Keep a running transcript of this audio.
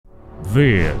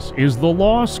This is the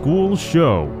Law School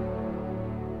Show.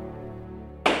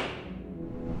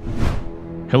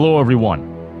 Hello,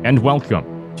 everyone, and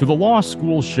welcome to the Law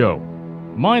School Show.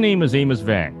 My name is Amos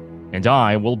Vang, and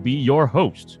I will be your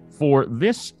host for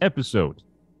this episode.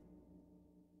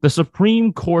 The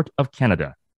Supreme Court of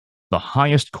Canada, the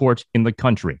highest court in the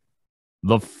country,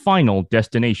 the final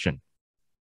destination.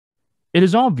 It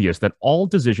is obvious that all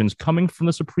decisions coming from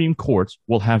the Supreme Court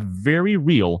will have very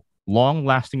real,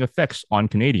 long-lasting effects on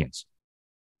Canadians.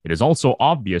 It is also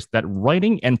obvious that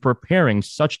writing and preparing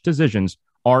such decisions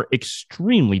are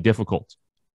extremely difficult.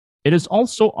 It is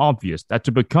also obvious that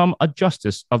to become a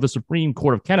justice of the Supreme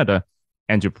Court of Canada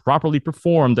and to properly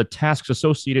perform the tasks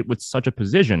associated with such a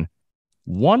position,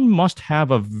 one must have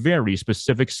a very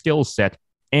specific skill set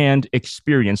and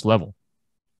experience level.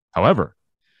 However,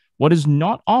 what is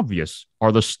not obvious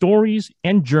are the stories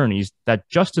and journeys that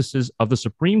justices of the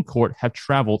Supreme Court have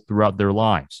traveled throughout their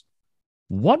lives.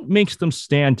 What makes them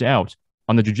stand out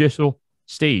on the judicial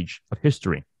stage of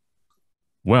history?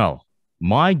 Well,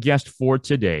 my guest for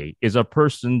today is a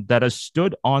person that has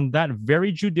stood on that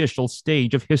very judicial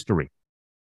stage of history.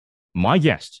 My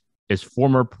guest is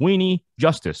former Puisne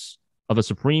Justice of the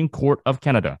Supreme Court of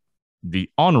Canada, the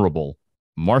Honourable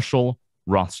Marshall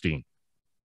Rothstein.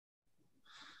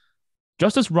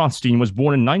 Justice Rothstein was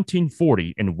born in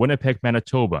 1940 in Winnipeg,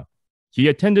 Manitoba. He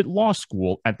attended law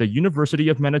school at the University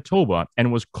of Manitoba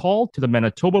and was called to the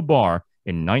Manitoba Bar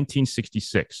in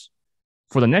 1966.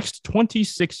 For the next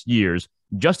 26 years,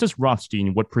 Justice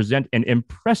Rothstein would present an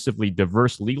impressively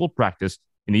diverse legal practice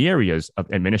in the areas of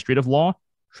administrative law,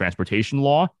 transportation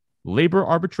law, labor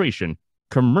arbitration,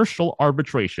 commercial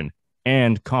arbitration,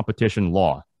 and competition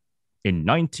law. In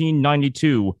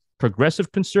 1992,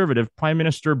 Progressive Conservative Prime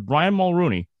Minister Brian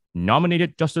Mulroney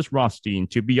nominated Justice Rothstein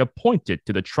to be appointed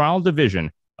to the Trial Division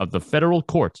of the Federal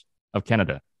Court of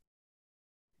Canada.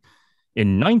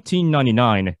 In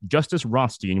 1999, Justice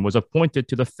Rothstein was appointed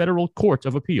to the Federal Court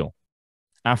of Appeal.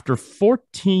 After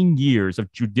 14 years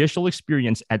of judicial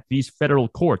experience at these federal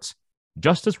courts,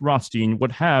 Justice Rothstein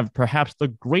would have perhaps the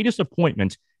greatest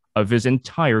appointment of his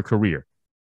entire career.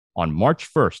 On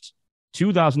March 1st,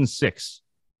 2006,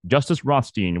 Justice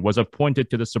Rothstein was appointed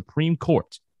to the Supreme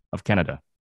Court of Canada.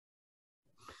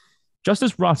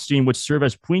 Justice Rothstein would serve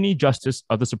as Puisne Justice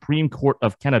of the Supreme Court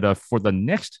of Canada for the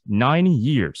next 9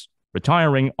 years,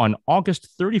 retiring on August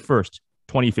 31st,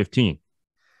 2015.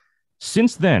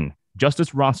 Since then,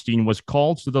 Justice Rothstein was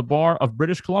called to the Bar of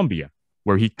British Columbia,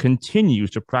 where he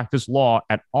continues to practice law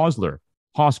at Osler,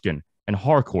 Hoskin, and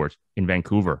Harcourt in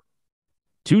Vancouver.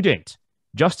 To date,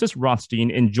 Justice Rothstein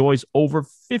enjoys over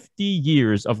 50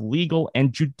 years of legal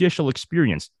and judicial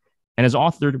experience and has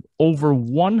authored over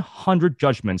 100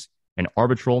 judgments and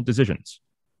arbitral decisions.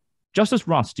 Justice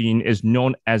Rothstein is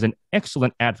known as an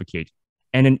excellent advocate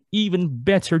and an even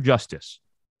better justice.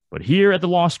 But here at the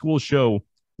Law School Show,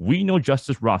 we know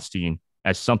Justice Rothstein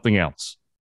as something else: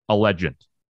 a legend.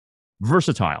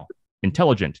 Versatile,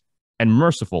 intelligent, and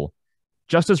merciful,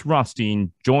 Justice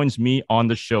Rothstein joins me on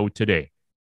the show today.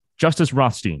 Justice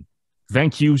Rothstein,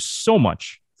 thank you so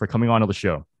much for coming on to the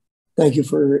show. Thank you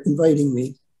for inviting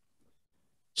me.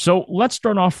 So let's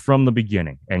start off from the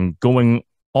beginning and going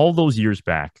all those years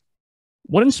back.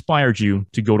 What inspired you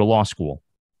to go to law school?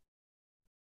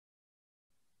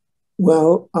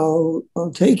 Well,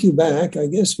 I'll take you back. I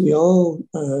guess we all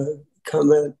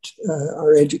come at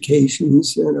our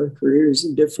educations and our careers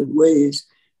in different ways.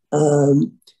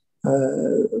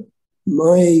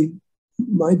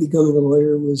 My becoming a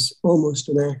lawyer was almost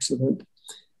an accident,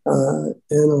 and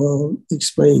I'll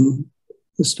explain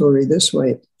the story this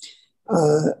way.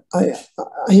 I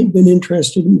had been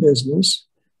interested in business,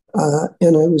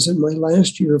 and I was in my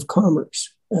last year of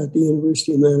commerce at the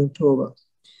University of Manitoba.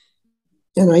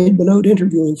 And I had been out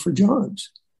interviewing for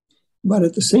jobs. But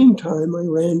at the same time, I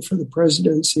ran for the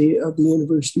presidency of the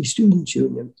University Students'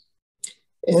 Union.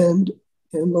 And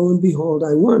lo and behold,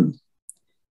 I won.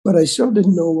 But I still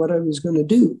didn't know what I was going to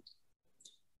do.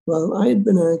 Well, I had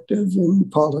been active in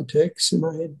politics, and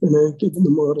I had been active in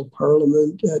the model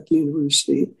parliament at the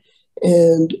university.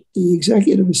 And the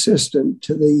executive assistant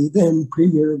to the then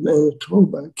premier of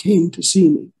Manitoba came to see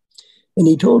me. And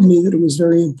he told me that it was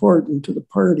very important to the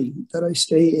party that I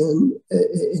stay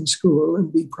in school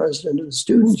and be president of the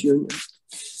Students' Union.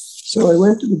 So I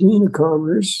went to the Dean of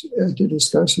Commerce to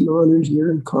discuss an honors year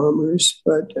in commerce.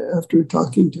 But after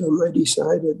talking to him, I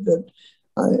decided that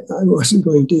I wasn't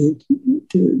going to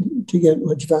get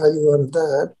much value out of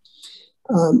that.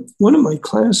 One of my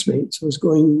classmates was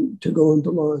going to go into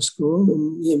law school,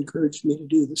 and he encouraged me to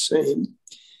do the same.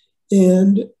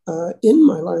 And in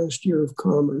my last year of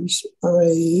commerce,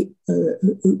 I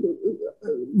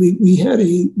we had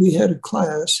a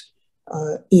class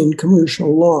in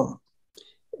commercial law,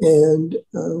 and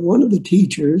one of the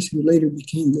teachers, who later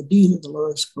became the dean of the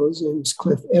law school, his name was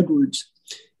Cliff Edwards,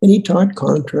 and he taught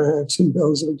contracts and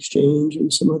bills of exchange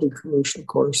and some other commercial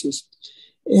courses.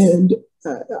 And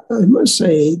I must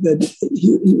say that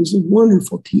he was a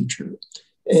wonderful teacher,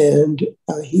 and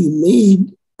he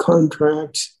made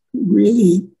contracts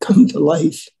really come to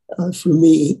life for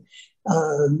me,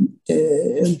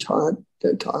 and taught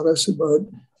us about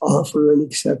offer and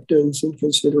acceptance and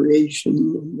consideration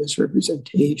and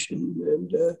misrepresentation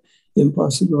and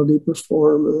impossibility of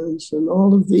performance and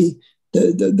all of the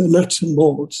nuts and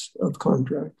bolts of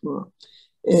contract law.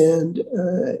 And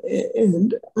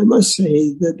I must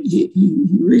say that he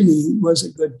really was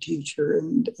a good teacher,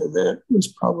 and that was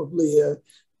probably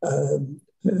one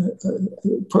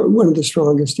of the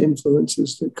strongest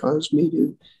influences that caused me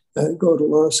to go to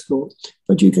law school.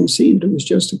 But you can see that it was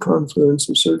just a confluence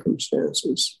of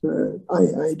circumstances.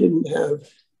 I didn't have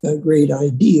great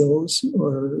ideals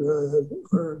or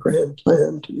a grand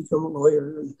plan to become a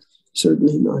lawyer, and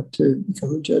certainly not to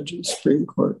become a judge of the Supreme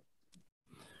Court.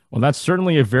 Well, that's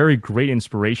certainly a very great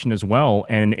inspiration as well,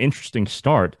 and an interesting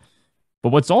start.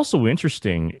 But what's also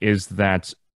interesting is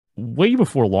that way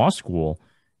before law school,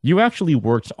 you actually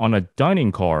worked on a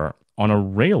dining car on a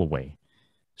railway.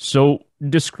 So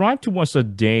describe to us a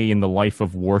day in the life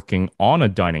of working on a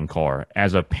dining car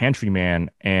as a pantryman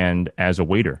and as a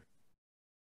waiter.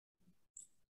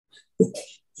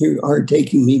 You are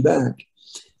taking me back.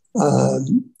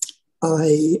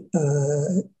 I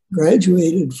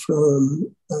graduated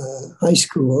from high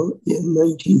school in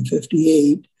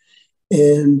 1958,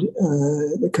 and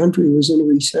the country was in a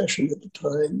recession at the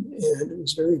time, and it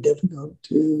was very difficult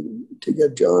to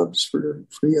get jobs for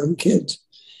young kids.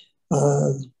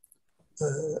 I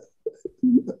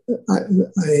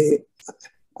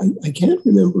can't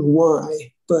remember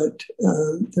why, but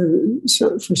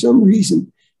for some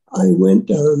reason, I went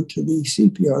down to the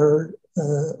CPR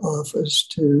office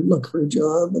to look for a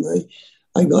job, and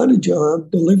I got a job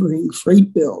delivering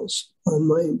freight bills on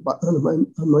my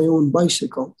own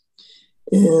bicycle,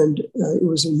 and it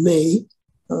was in May,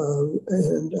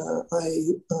 and I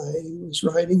was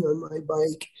riding on my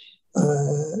bike,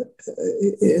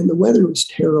 and the weather was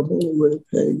terrible in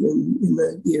Winnipeg in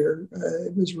that year.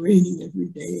 It was raining every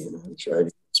day, and I was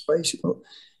riding this bicycle,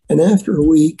 and after a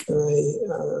week,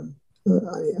 I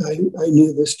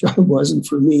knew this job wasn't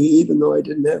for me, even though I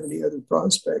didn't have any other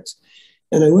prospects.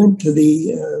 And I went to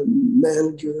the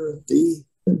manager of the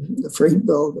freight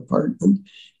bill department,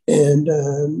 and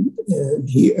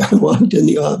he walked in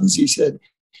the office. He said,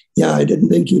 "Yeah, I didn't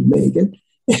think you'd make it."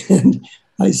 And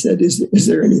I said, "Is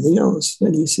there anything else?"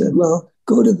 And he said, "Well,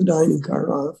 go to the dining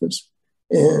car office."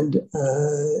 And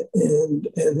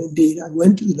indeed, I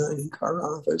went to the dining car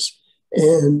office,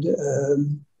 and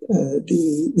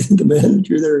the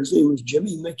manager there, his name was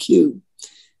Jimmy McHugh.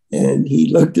 And he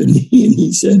looked at me and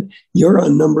he said, "You're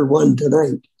on number one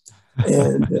tonight."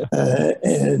 And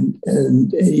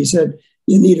he said,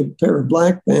 "You need a pair of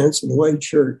black pants and a white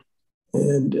shirt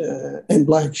and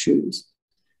black shoes,"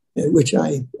 which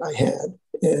I had.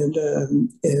 And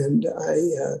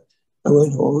I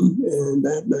went home, and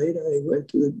that night I went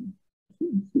to the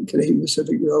Canadian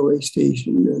Pacific Railway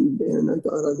station, and I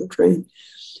got on the train.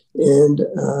 And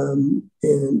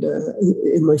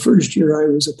in my first year, I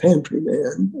was a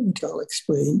pantryman, which I'll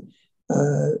explain.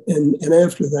 And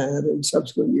after that, in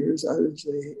subsequent years, I was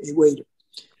a waiter.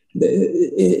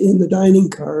 In the dining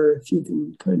car, if you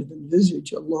can kind of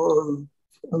envisage a long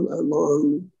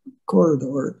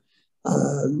corridor,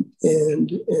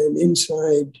 and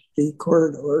inside the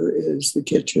corridor is the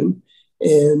kitchen,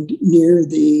 and near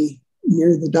the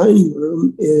dining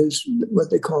room is what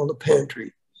they call the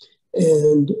pantry.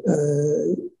 And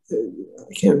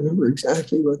I can't remember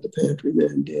exactly what the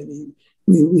pantryman did.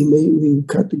 We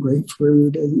cut the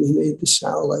grapefruit, and we made the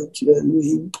salads, and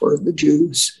we poured the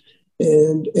juice,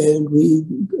 and we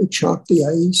chopped the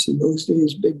ice. In those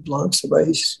days, big blocks of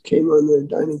ice came on the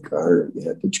dining car, and you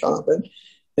had to chop it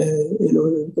in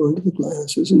order to go into the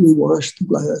glasses, and we washed the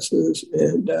glasses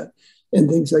and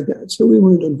things like that. So we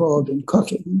weren't involved in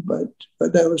cooking, but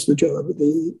that was the job of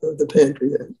the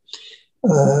pantryman.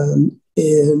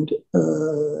 And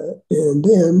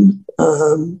then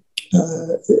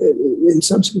in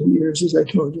subsequent years, as I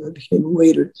told you, I became a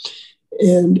waiter.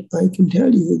 And I can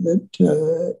tell you that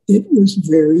it was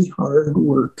very hard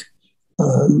work.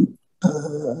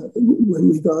 When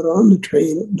we got on the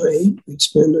train at night, we'd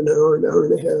spend an hour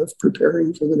and a half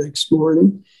preparing for the next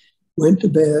morning, went to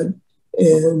bed,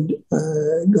 and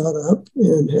got up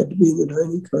and had to be in the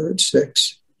dining car at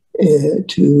 6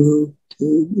 to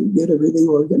to get everything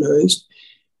organized.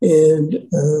 And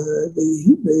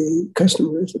the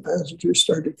customers, the passengers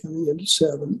started coming in at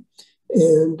 7.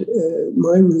 And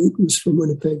my route was from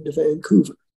Winnipeg to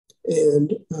Vancouver.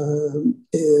 And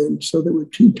so there were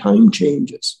 2 time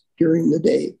changes during the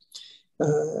day.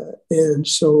 And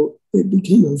so it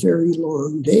became a very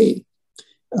long day.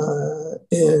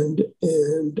 And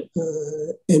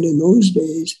in those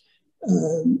days,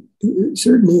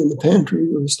 certainly in the pantry,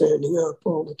 we were standing up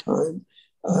all the time.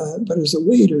 But as a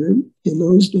waiter, in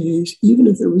those days, even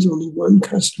if there was only one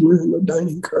customer in the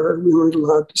dining car, we weren't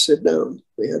allowed to sit down.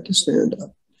 We had to stand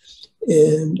up.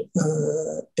 And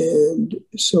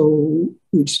so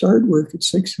we'd start work at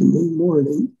 6 in the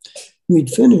morning. We'd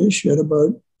finish at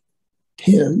about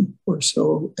 10 or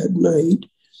so at night.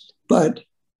 But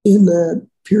in that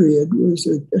period was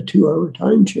a 2-hour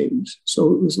time change.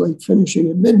 So it was like finishing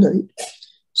at midnight.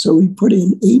 So we put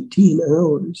in 18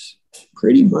 hours,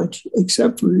 pretty much,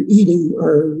 except for eating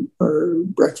our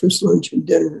breakfast, lunch, and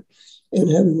dinner, and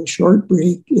having a short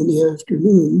break in the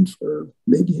afternoon for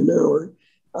maybe an hour.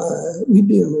 We'd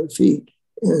be on our feet,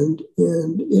 and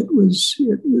it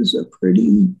was a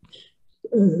pretty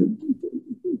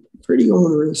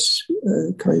onerous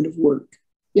kind of work.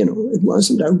 You know, it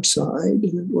wasn't outside,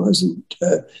 and it wasn't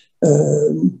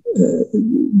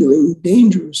doing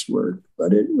dangerous work,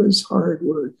 but it was hard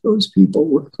work. Those people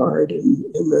work hard in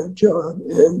that job,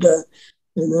 and that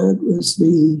was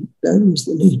the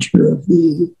nature of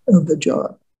the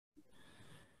job.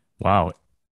 Wow,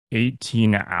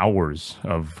 18 hours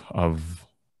of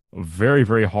very,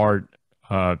 very hard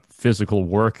physical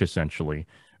work, essentially.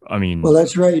 I mean, well,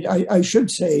 that's right. I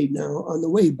should say now, on the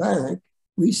way back,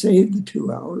 we saved the 2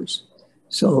 hours.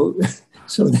 So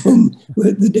then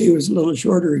the day was a little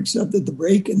shorter, except that the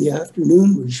break in the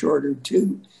afternoon was shorter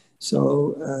too.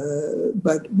 So,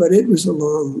 but it was a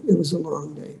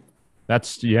long day.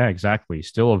 Yeah, exactly.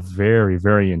 Still a very,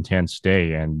 very intense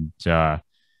day. And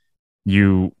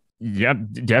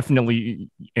definitely.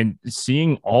 And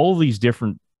seeing all these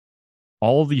different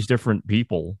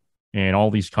people and all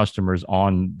these customers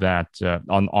on that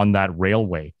on that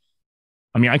railway.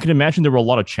 I mean, I can imagine there were a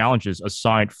lot of challenges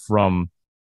aside from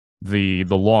the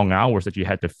long hours that you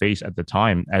had to face at the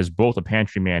time as both a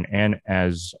pantryman and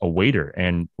as a waiter.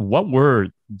 And what were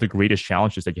the greatest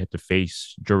challenges that you had to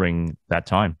face during that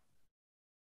time?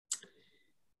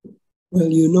 Well,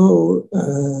 you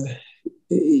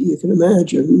can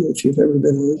imagine, if you've ever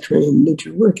been on a train, that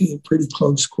you're working in pretty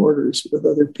close quarters with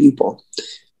other people.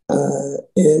 And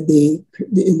in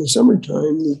the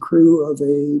summertime, the crew of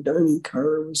a dining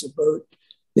car was about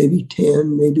maybe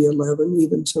 10, maybe 11,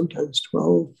 even sometimes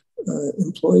 12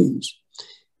 employees.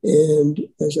 And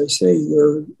as I say,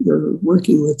 you're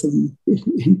working with them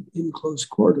in close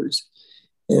quarters,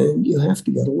 and you have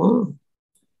to get along.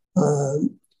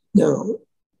 Now,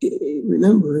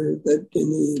 remember that in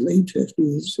the late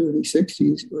 50s, early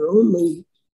 60s, we're only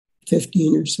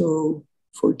 15 or so,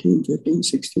 14, 15,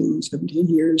 16, 17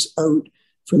 years out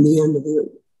from the end of the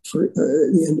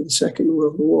Second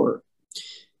World War.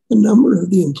 A number of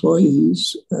the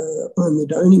employees on the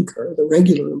dining car, the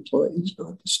regular employees,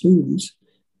 not the students,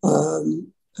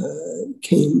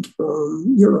 came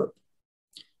from Europe.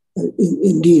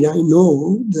 Indeed, I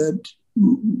know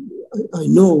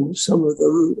some of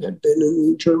them had been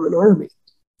in the German army.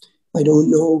 I don't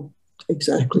know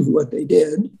exactly what they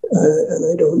did, and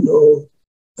I don't know.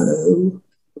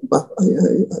 But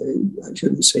I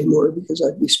shouldn't say more because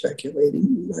I'd be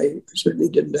speculating. I certainly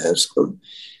didn't ask them.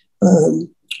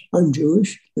 I'm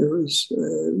Jewish. There was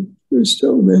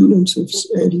still remnants of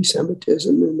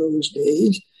anti-Semitism in those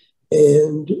days,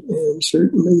 and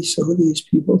certainly some of these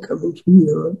people coming from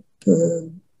Europe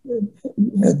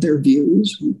had their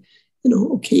views. And,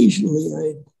 occasionally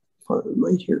I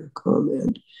might hear a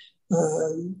comment.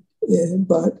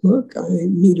 But look, I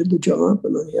needed the job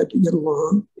and I had to get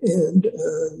along, and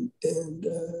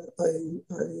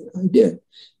I did.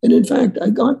 And in fact, I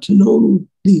got to know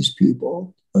these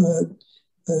people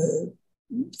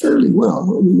fairly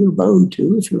well. I mean, you're bound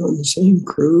to if you're on the same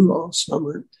crew all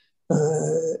summer,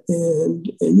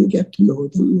 and you get to know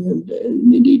them, and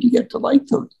indeed you get to like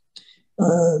them.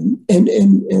 And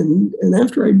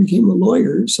after I became a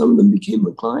lawyer, some of them became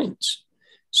my clients.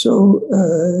 So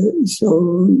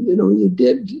you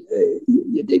did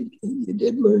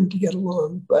learn to get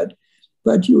along, but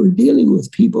you were dealing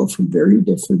with people from very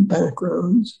different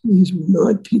backgrounds. These were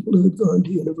not people who had gone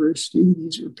to university.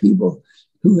 These were people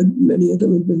many of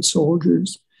them had been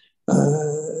soldiers,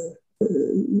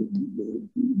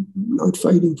 not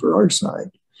fighting for our side.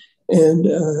 And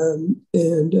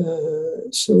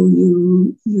so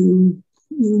you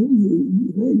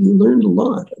you learned a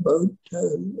lot about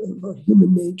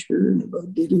human nature and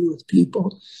about dealing with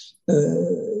people,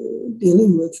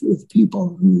 dealing with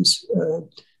people whose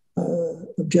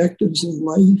objectives in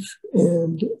life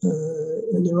and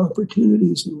their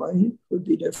opportunities in life would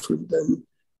be different than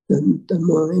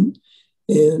mine,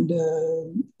 and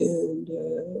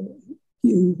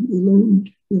you learned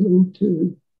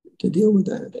to deal with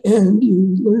that, and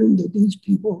you learned that these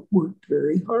people worked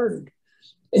very hard,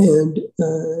 and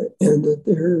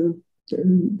that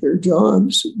their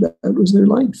jobs, that was their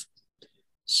life.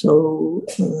 So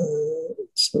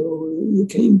I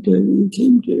came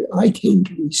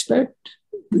to respect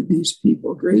these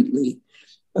people greatly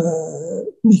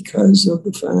because of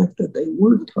the fact that they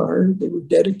worked hard, they were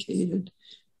dedicated,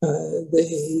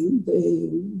 they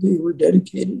were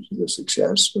dedicated to the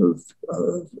success of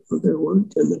their work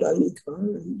in the dining car,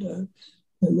 and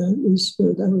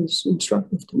that was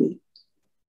instructive to me.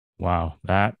 Wow,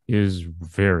 that is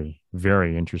very,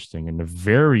 very interesting and a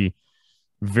very,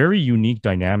 very unique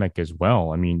dynamic as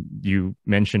well. I mean, you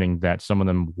mentioning that some of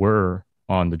them were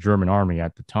on the German army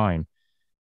at the time.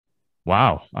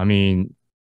 Wow. I mean,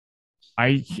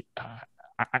 I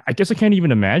I guess I can't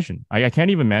even imagine. I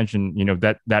can't even imagine,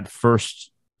 that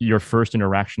first your first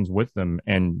interactions with them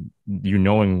and you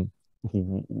knowing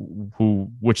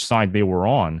which side they were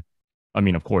on. I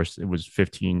mean, of course, it was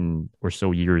 15 or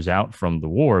so years out from the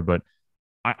war, but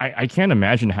I can't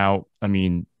imagine how. I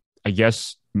mean, I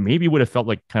guess maybe it would have felt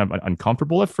like kind of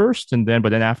uncomfortable at first, and then but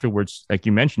then afterwards, like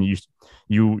you mentioned,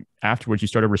 you afterwards you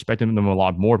started respecting them a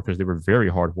lot more because they were very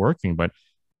hardworking. But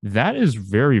that is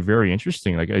very, very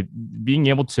interesting. Like being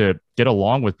able to get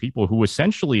along with people who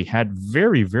essentially had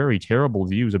very, very terrible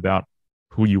views about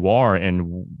who you are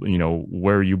and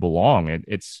where you belong.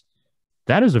 It's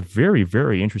that is a very,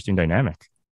 very interesting dynamic.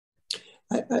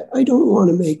 I don't want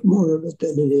to make more of it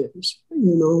than it is.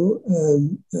 We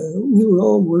were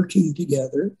all working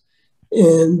together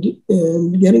and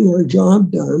getting our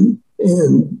job done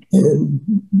and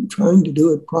trying to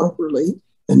do it properly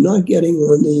and not getting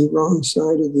on the wrong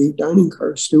side of the dining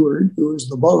car steward, who was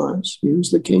the boss. He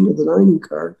was the king of the dining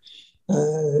car.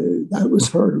 That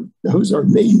was our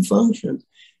main function.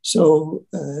 So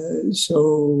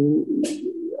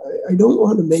I don't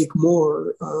want to make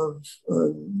more of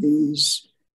these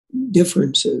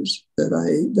differences that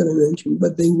I mentioned,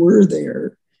 but they were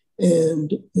there, and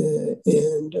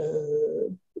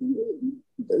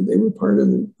they were part of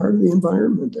the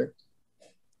environment there.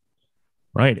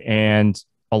 Right. And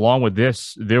along with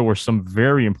this, there were some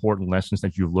very important lessons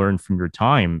that you learned from your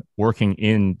time working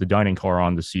in the dining car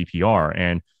on the CPR.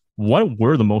 And what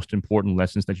were the most important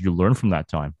lessons that you learned from that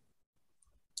time?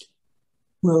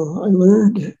 Well, I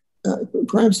learned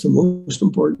perhaps the most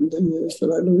important thing is that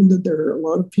I learned that there are a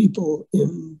lot of people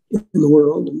in the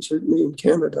world, and certainly in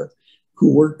Canada,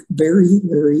 who work very,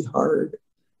 very hard.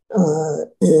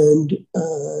 And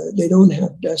they don't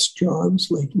have desk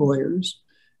jobs like lawyers.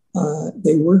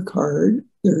 They work hard.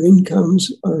 Their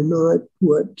incomes are not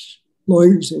what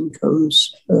lawyers'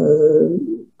 incomes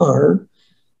are.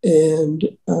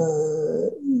 And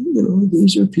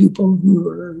these are people who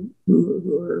are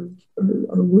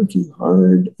working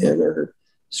hard and are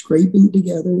scraping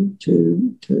together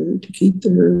to keep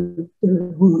their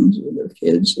homes and their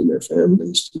kids and their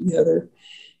families together.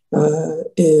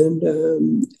 And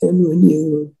when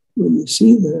you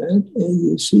see that and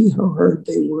you see how hard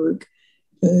they work,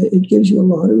 it gives you a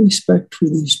lot of respect for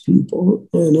these people,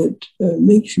 and it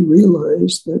makes you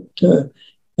realize that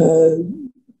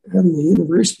having a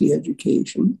university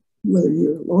education, whether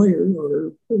you're a lawyer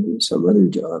or some other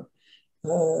job,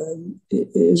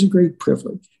 is a great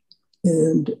privilege.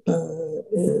 And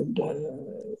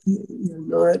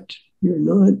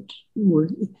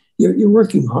you're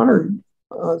working hard,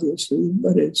 obviously,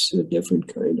 but it's a different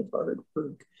kind of hard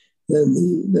work than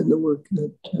the work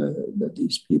that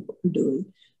these people are doing.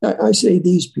 I say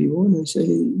these people, and I say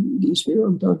these people,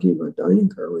 I'm talking about dining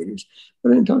car waiters,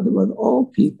 but I'm talking about all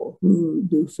people who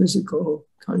do physical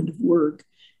kind of work.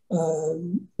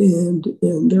 And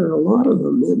there are a lot of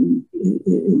them in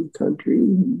the country,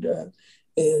 and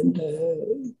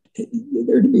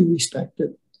they're to be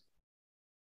respected.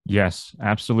 Yes,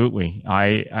 absolutely.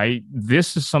 I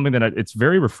this is something that it's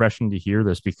very refreshing to hear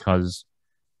this because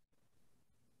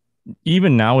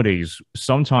even nowadays,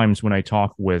 sometimes when I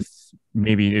talk with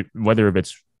whether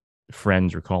it's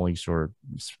friends or colleagues or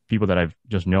people that I've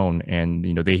just known, and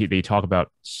they talk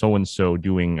about so and so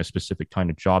doing a specific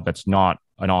kind of job that's not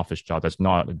an office job, that's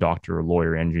not a doctor or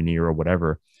lawyer, engineer or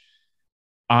whatever,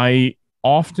 I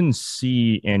often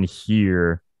see and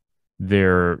hear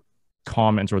their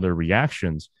comments or their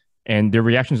reactions And their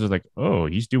reactions are like, oh,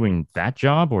 he's doing that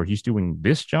job, or he's doing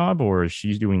this job, or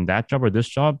she's doing that job or this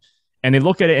job. And they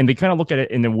look at it and they kind of look at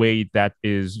it in a way that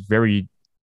is very,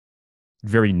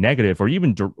 very negative or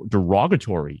even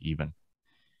derogatory, even.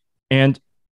 And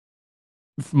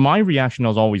my reaction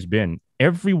has always been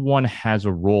everyone has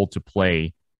a role to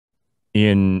play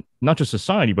in not just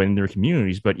society, but in their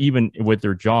communities, but even with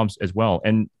their jobs as well.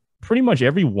 And pretty much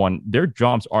everyone, their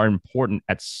jobs are important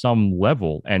at some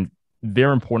level, and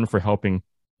they're important for helping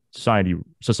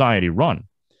society run.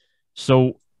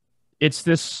 So it's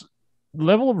this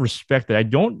level of respect that I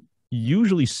don't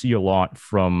usually see a lot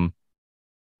from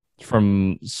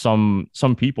some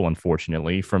people,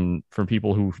 unfortunately, from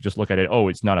people who just look at it, oh,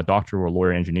 it's not a doctor or a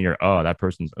lawyer, engineer, oh, that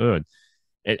person's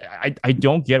I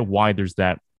don't get why there's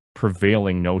that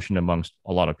prevailing notion amongst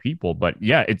a lot of people. But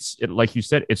yeah, like you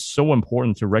said, it's so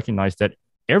important to recognize that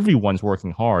everyone's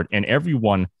working hard, and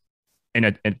everyone,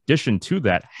 in addition to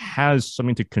that, has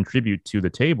something to contribute to the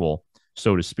table,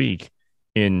 so to speak,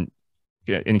 in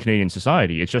Canadian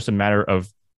society. It's just a matter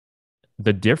of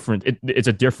it's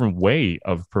a different way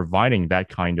of providing that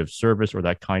kind of service or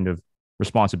that kind of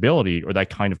responsibility or that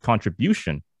kind of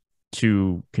contribution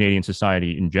to Canadian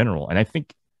society in general. And I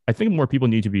think more people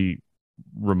need to be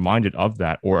reminded of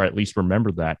that, or at least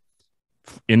remember that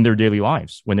in their daily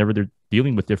lives whenever they're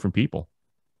dealing with different people.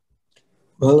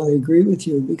 Well, I agree with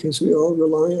you because we all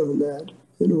rely on that.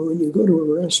 You know, when you go to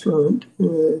a restaurant,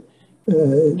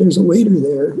 there's a waiter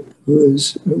there who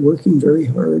is working very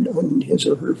hard on his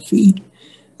or her feet,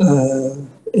 and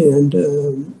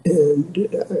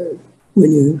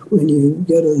when you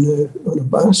get on a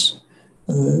bus,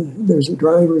 there's a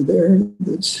driver there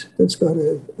that's got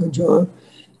a job,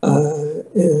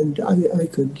 and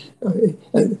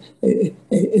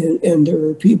and there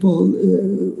are people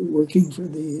working for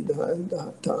the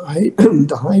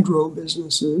hydro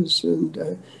businesses and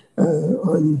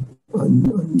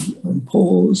on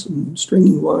poles and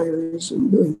stringing wires and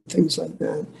doing things like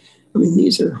that. I mean,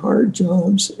 these are hard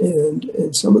jobs,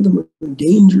 and some of them are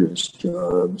dangerous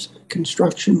jobs.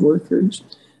 Construction workers,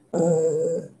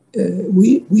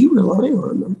 we rely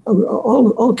on them.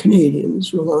 All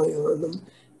Canadians rely on them,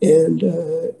 and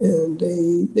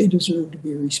they deserve to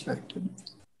be respected.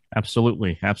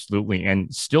 Absolutely, absolutely.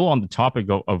 And still on the topic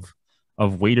of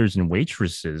waiters and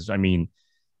waitresses, I mean,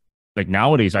 like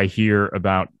nowadays, I hear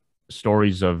about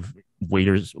stories of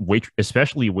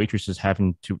especially waitresses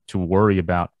having to worry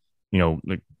about,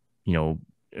 like, you know,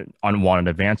 unwanted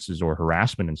advances or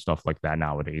harassment and stuff like that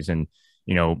nowadays, and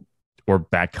or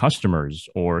bad customers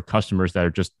or customers that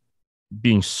are just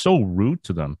being so rude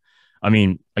to them. I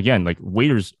mean, again, like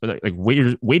waiters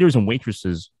and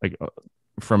waitresses, like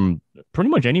from pretty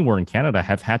much anywhere in Canada,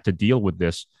 have had to deal with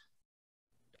this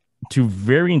to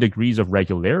varying degrees of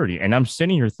regularity. And I'm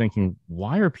sitting here thinking,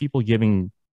 why are people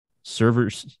giving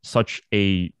servers such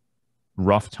a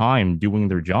rough time doing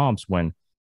their jobs when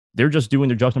they're just doing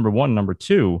their jobs? Number one, number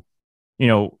two,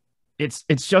 it's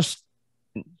just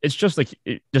just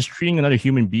treating another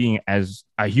human being as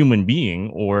a human being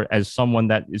or as someone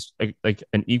that is like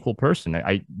an equal person.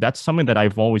 That's something that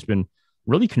I've always been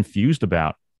really confused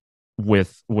about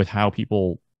with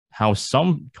how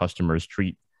some customers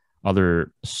treat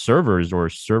other servers or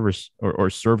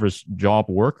service job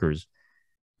workers.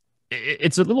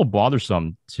 It's a little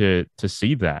bothersome to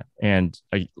see that, and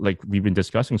like we've been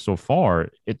discussing so far,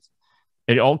 it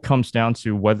all comes down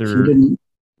to whether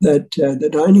the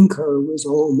dining car was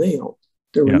all male.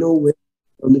 There were no women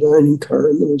on the dining car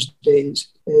in those days,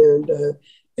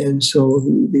 and so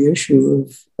the issue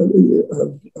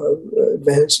of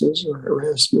advances or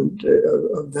harassment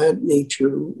of that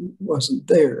nature wasn't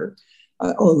there.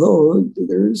 Although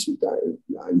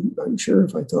I'm sure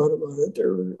if I thought about it,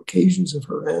 there were occasions of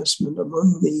harassment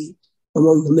among the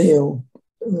male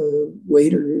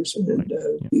waiters and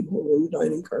people in the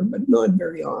dining car, but not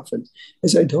very often.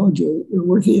 As I told you, you're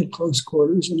working at close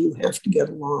quarters and you have to get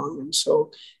along, and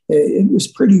so it was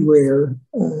pretty rare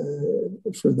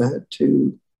for that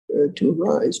to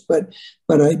arise. But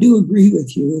I do agree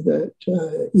with you that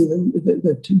even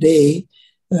that today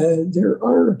there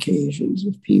are occasions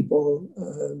of people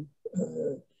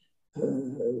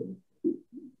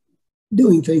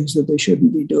doing things that they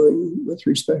shouldn't be doing with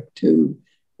respect to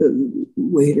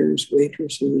waiters,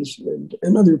 waitresses,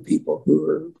 and other people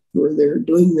who are there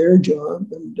doing their job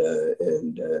and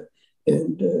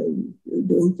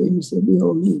doing things that we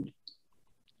all need.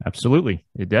 Absolutely,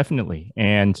 definitely.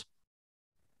 And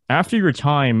after your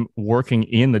time working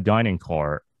in the dining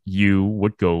car, you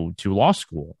would go to law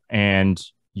school, and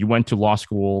you went to law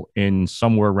school in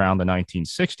somewhere around the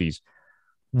 1960s.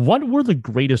 What were the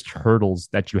greatest hurdles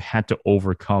that you had to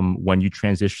overcome when you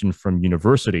transitioned from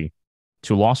university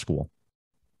to law school?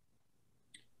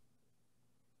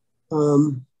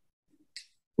 Um,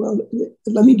 well,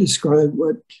 let me describe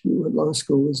what law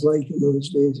school was like in those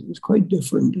days. It was quite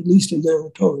different, at least in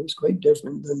Manitoba. It was quite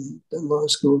different than law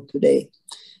school today.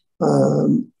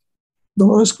 Um, the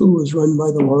law school was run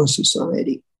by the Law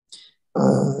Society.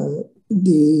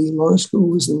 The law school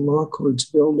was in Law Courts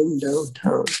building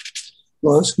downtown.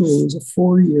 Law school was a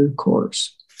 4-year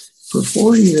course. For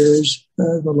 4 years,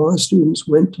 the law students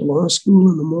went to law school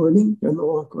in the morning in the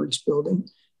Law Courts building,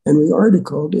 and we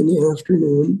articled in the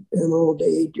afternoon and all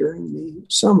day during the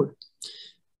summer,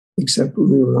 except when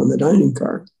we were on the dining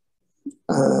car,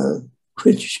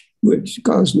 which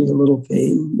caused me a little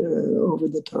pain over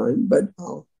the time, but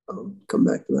I'll come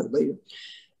back to that later.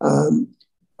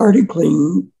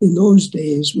 Articling in those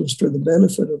days was for the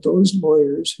benefit of those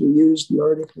lawyers who used the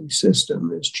articling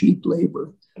system as cheap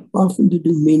labor, often to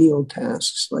do menial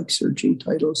tasks like searching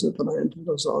titles at the land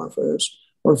titles office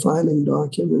or filing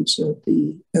documents at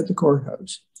the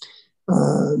courthouse.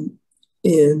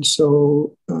 And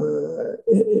so that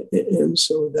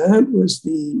was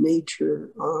the nature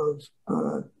of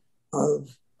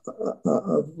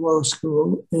law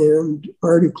school and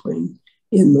articling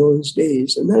in those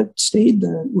days. And that stayed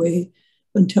that way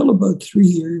until about 3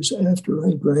 years after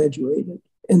I graduated.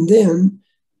 And then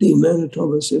the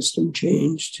Manitoba system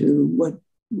changed to what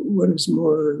is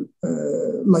more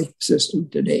like the system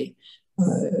today.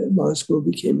 Law school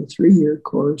became a 3-year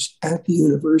course at the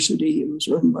university. It was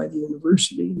run by the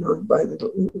university, not by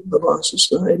the Law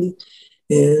Society.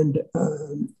 And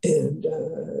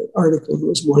articling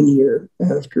was 1 year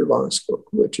after law school,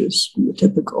 which is the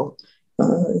typical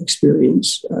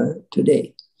experience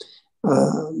today.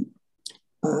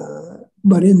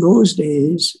 But in those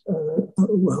days,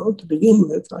 well, to begin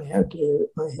with, I had to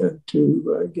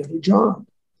get a job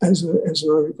as an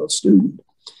article student,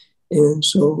 and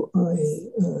so I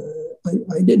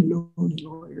didn't know any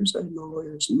lawyers. I had no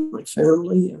lawyers in my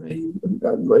family.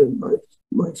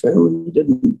 My family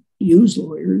didn't use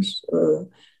lawyers,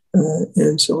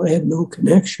 and so I had no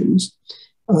connections.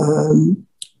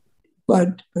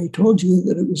 But I told you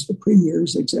that it was the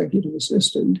premier's executive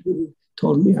assistant who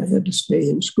told me I had to stay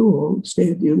in school,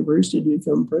 stay at the university to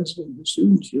become president of the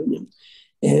Students' Union.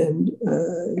 And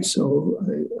so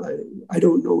I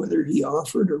don't know whether he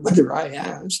offered or whether I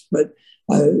asked, but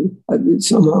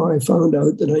somehow I found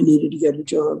out that I needed to get a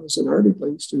job as an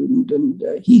articling student. And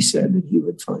he said that he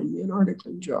would find me an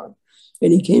articling job.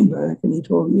 And he came back and he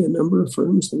told me a number of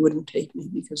firms that wouldn't take me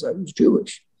because I was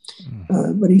Jewish.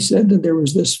 But he said that there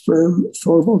was this firm,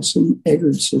 Thorvaldson,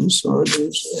 Eggertson,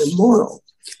 Saunders, and Morrow.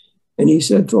 And he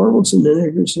said Thorvaldson and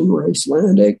Eggertson were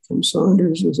Icelandic, and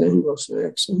Saunders was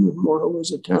Anglo-Saxon, and Morrow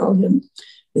was Italian.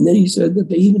 And then he said that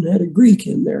they even had a Greek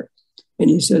in there. And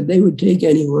he said they would take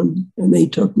anyone, and they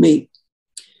took me.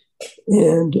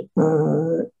 And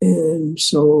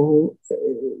so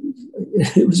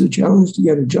it was a challenge to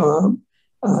get a job,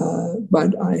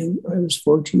 but I was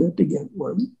fortunate to get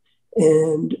one.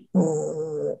 And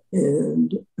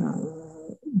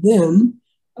then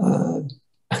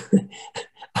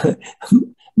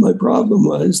my problem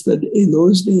was that in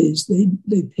those days they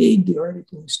paid the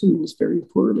articling students very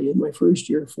poorly. In my first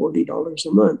year, $40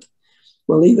 a month.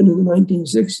 Well, even in the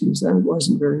 1960s, that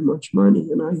wasn't very much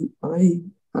money, and I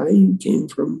came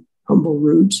from humble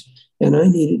roots, and I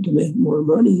needed to make more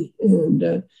money.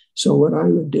 And so what I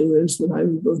would do is that I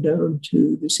would go down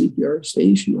to the CPR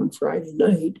station on Friday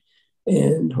night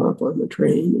and hop on the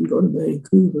train and go to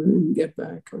Vancouver and get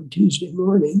back on Tuesday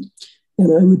morning.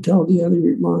 And I would tell the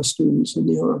other law students in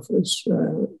the office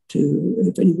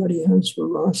if anybody asked where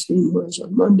Rothstein was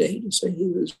on Monday, to say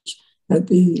he was at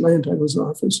the land titles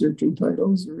office searching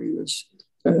titles, or he was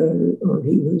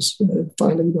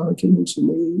filing documents in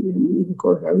the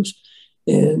courthouse.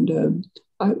 And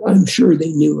I'm sure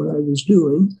they knew what I was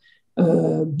doing,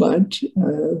 but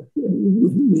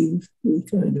we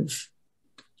kind of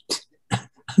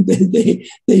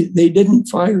they didn't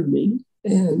fire me.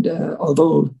 And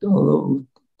although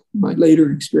my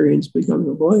later experience becoming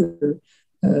a lawyer,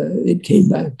 it came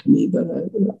back to me, but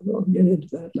I'll get into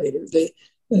that later.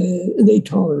 They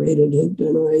tolerated it,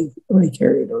 and I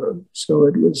carried on. So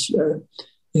it was a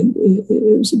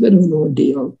bit of an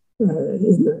ordeal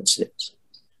in that sense.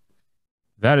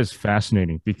 That is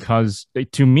fascinating because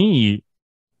to me,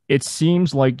 it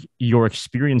seems like your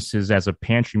experiences as a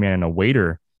pantryman and a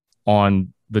waiter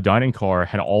on the dining car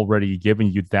had already given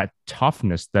you that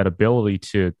toughness, that ability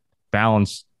to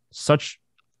balance such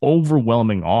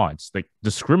overwhelming odds, like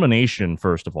discrimination.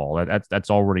 First of all, that's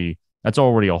already that's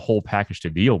already a whole package to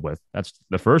deal with. That's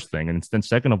the first thing. And then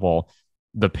second of all,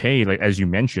 the pay, like as you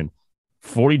mentioned,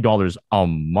 $40 a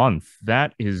month,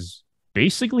 that is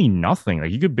basically nothing.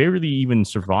 Like you could barely even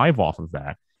survive off of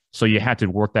that. So you had to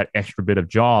work that extra bit of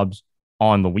jobs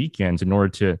on the weekends in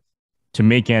order to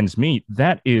make ends meet.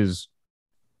 That is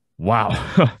wow.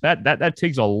 that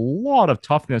takes a lot of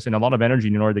toughness and a lot of energy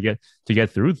in order to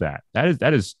get through that.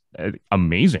 That is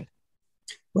amazing.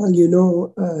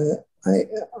 Well, I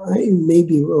may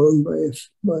be wrong by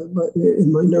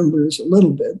in my numbers a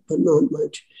little bit, but not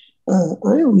much.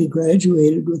 I only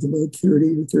graduated with about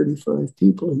 30 or 35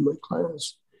 people in my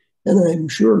class. And I'm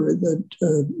sure that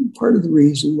part of the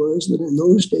reason was that in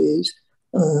those days,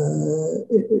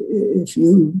 if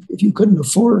you couldn't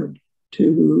afford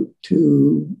to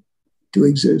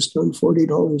exist on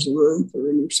 $40 a month, or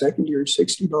in your second year,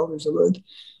 $60 a month,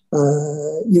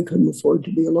 you couldn't afford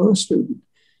to be a law student.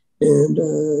 And,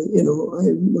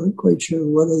 I'm not quite sure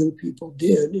what other people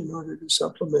did in order to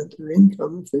supplement their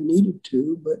income if they needed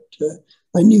to, but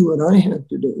I knew what I had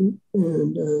to do,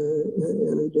 and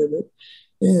I did it.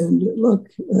 And look,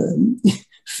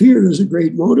 fear is a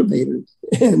great motivator.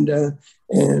 And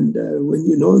when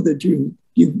you know that you've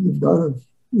got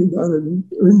to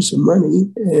earn some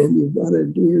money, and you've got to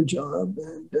do your job,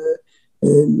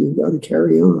 and you've got to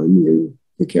carry on, you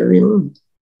carry on.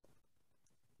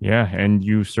 Yeah, and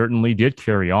you certainly did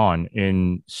carry on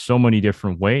in so many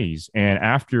different ways. And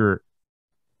after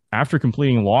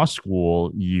completing law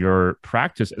school, your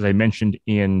practice, as I mentioned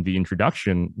in the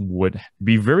introduction, would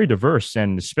be very diverse,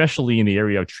 and especially in the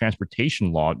area of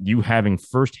transportation law, you having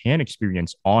firsthand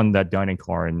experience on that dining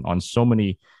car and on so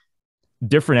many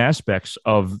different aspects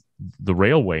of the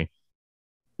railway.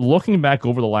 Looking back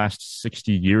over the last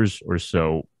 60 years or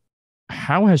so,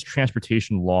 how has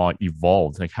transportation law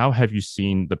evolved? Like, how have you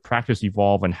seen the practice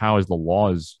evolve, and how has the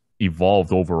laws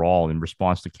evolved overall in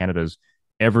response to Canada's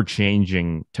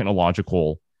ever-changing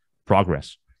technological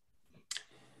progress?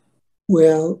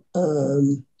 Well,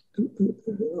 I'll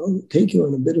take you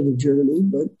on a bit of a journey,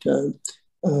 but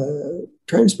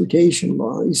transportation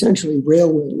law, essentially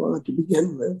railway law to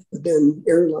begin with, but then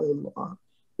airline law,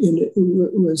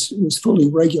 was fully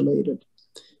regulated.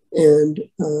 And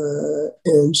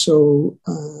so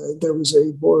there was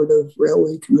a board of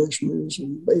railway commissioners,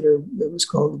 and later it was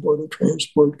called the Board of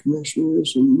Transport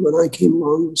Commissioners. And when I came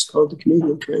along, it was called the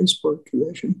Canadian Transport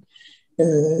Commission.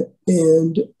 And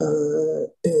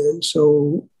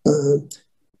so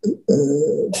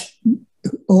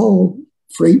all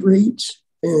freight rates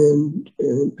and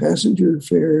passenger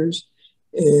fares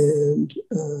and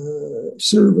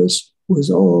service was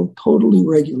all totally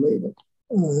regulated.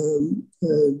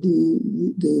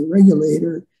 The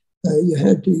regulator,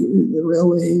 the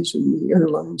railways and the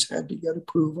airlines had to get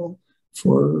approval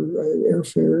for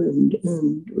airfare and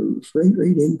freight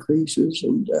rate increases,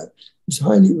 and it was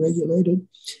highly regulated.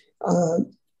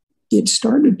 It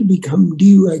started to become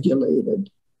deregulated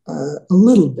a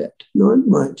little bit, not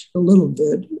much, a little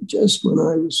bit, just when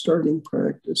I was starting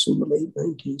practice in the late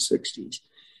 1960s.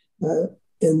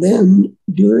 And then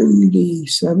during the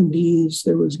 70s,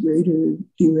 there was greater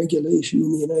deregulation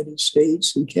in the United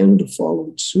States, and Canada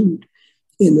followed suit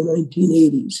in the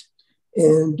 1980s.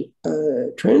 And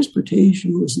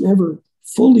transportation was never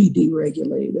fully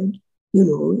deregulated,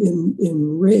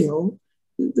 in rail.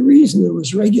 The reason it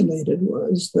was regulated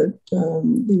was that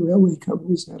the railway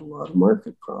companies had a lot of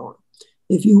market power.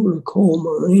 If you were a coal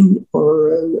mine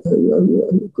or a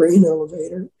grain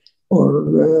elevator,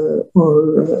 or a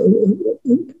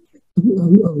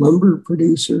lumber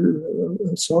producer,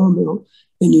 a sawmill,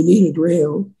 and you needed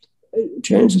rail,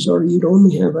 chances are you'd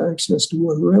only have access to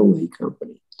one railway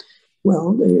company.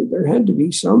 Well, there had to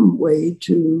be some way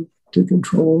to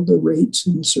control the rates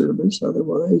and the service.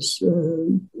 Otherwise,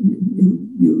 you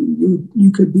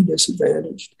could be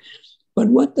disadvantaged. But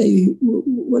what they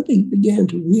began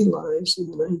to realize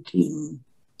in the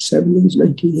 1970s,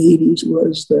 1980s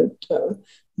was that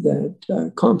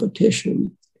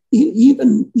competition,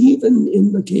 even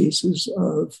in the cases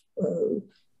of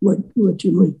what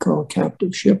you might call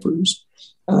captive shippers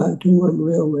to one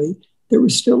railway, there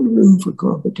was still room for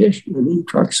competition. I mean,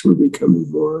 trucks were becoming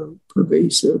more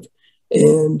pervasive,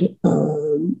 and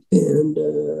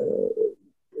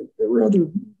there were other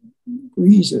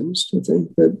reasons to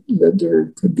think that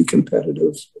there could be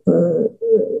competitive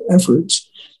efforts,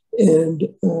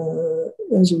 and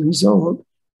as a result,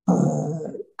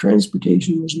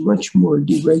 transportation was much more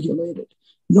deregulated.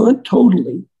 Not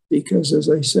totally, because as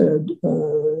I said,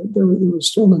 there was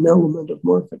still an element of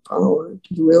market power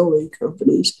to the railway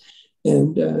companies,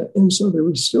 and so there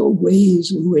were still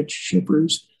ways in which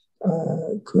shippers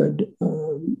could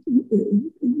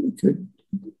could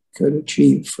could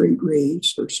achieve freight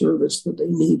rates or service that they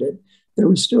needed. There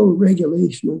was still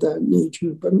regulation of that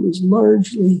nature, but it was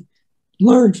largely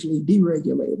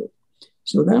deregulated.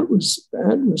 So that was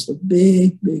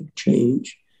the big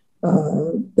change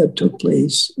that took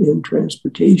place in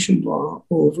transportation law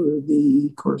over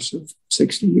the course of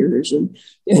 60 years. And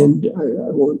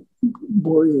I won't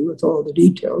bore you with all the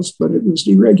details, but it was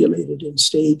deregulated in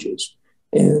stages.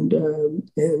 And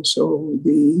so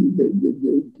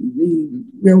the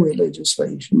railway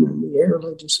legislation and the air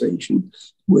legislation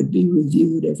would be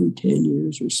reviewed every 10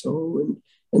 years or so,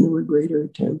 and there were greater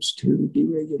attempts to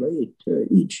deregulate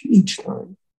each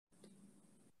time.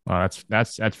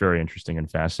 That's very interesting and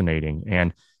fascinating.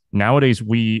 And nowadays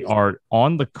we are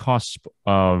on the cusp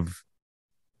of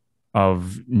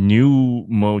new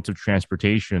modes of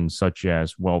transportation, such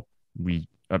as, well,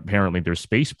 apparently there's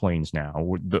space planes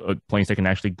now, the planes that can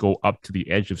actually go up to the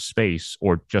edge of space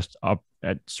or just up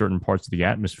at certain parts of the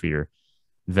atmosphere,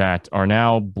 that are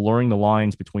now blurring the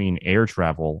lines between air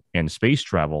travel and space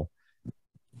travel.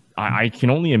 I can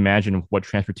only imagine what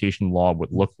transportation law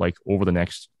would look like over the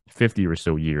next 50 or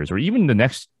so years, or even the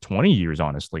next 20 years,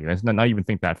 honestly. Let's not even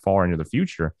think that far into the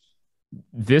future.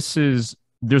 There's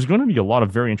going to be a lot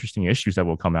of very interesting issues that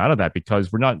will come out of that,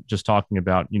 because we're not just talking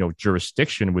about,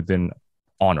 jurisdiction within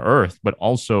on Earth, but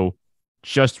also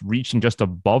just reaching just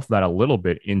above that a little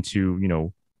bit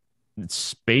into,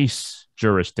 space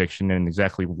jurisdiction, and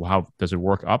exactly how does it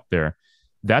work up there.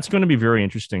 That's going to be very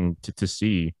interesting to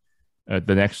see over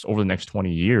the next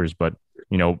 20 years. But,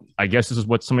 I guess this is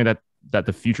something that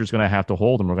the future is going to have to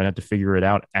hold, and we're going to have to figure it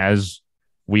out as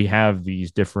we have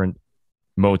these different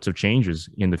modes of changes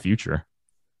in the future.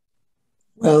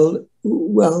 Well,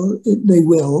 they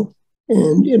will.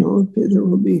 And, there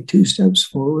will be 2 steps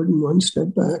forward and 1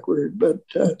 step backward, but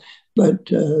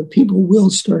people will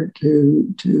start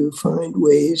to find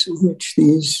ways in which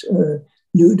these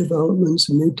new developments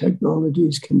and new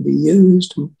technologies can be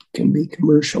used and can be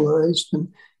commercialized. And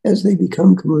as they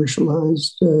become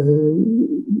commercialized,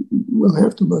 we'll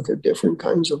have to look at different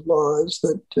kinds of laws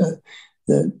that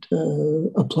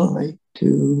apply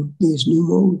to these new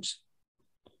modes.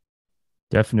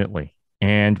 Definitely.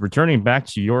 And returning back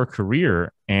to your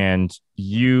career, and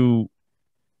you,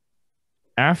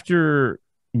 after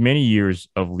many years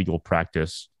of legal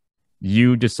practice,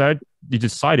 you decided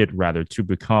to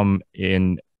become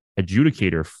an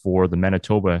adjudicator for the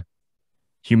Manitoba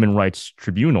Human Rights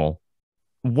Tribunal.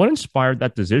 What inspired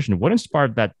that decision? What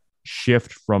inspired that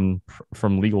shift from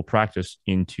legal practice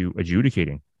into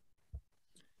adjudicating?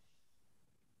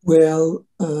 Well,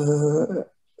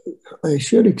 I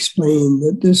should explain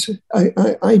that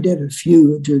I did a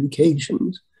few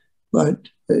adjudications, but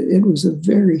it was a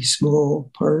very small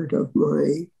part of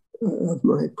my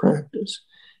practice.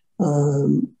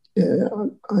 I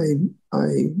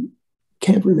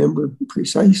can't remember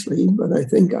precisely, but I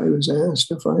think I was asked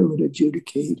if I would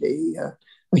adjudicate a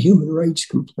human rights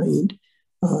complaint.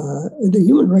 The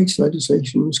human rights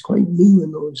legislation was quite new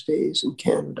in those days in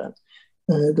Canada.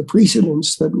 The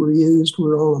precedents that were used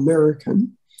were all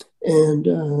American. And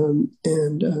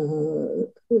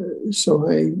so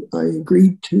I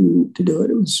agreed to do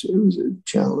it. It was a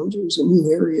challenge. It was a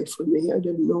new area for me. I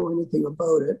didn't know anything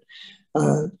about it.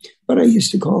 But I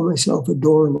used to call myself a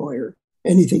door lawyer,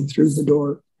 anything through the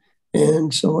door.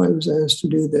 And so I was asked to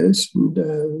do this. And,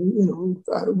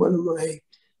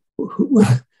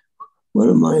 one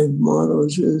of my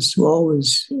mottos is to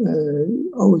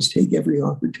always take every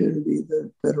opportunity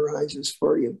that arises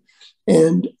for you.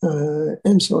 And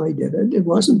so I did it. It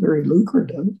wasn't very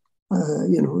lucrative. I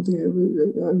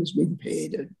was being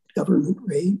paid at government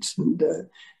rates,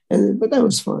 but that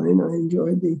was fine. I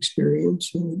enjoyed the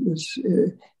experience, and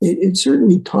it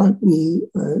certainly taught me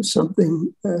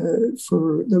something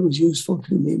that was useful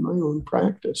to me in my own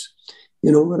practice.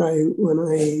 When I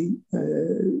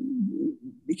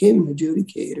became an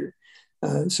adjudicator,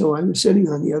 so I was sitting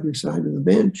on the other side of the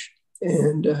bench.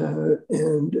 And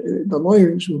the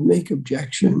lawyers would make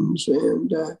objections,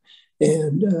 and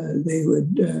they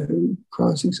would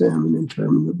cross-examine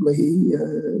interminably,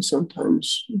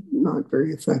 sometimes not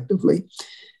very effectively,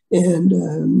 and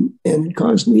it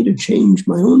caused me to change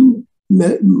my own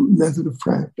method of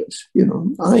practice.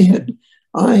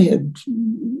 I had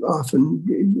often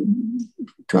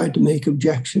tried to make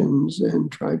objections and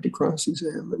tried to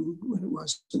cross-examine when it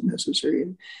wasn't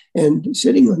necessary. And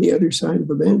sitting on the other side of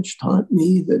the bench taught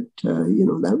me that,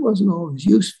 that wasn't always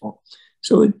useful.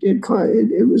 So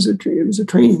it was a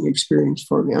training experience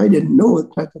for me. I didn't know it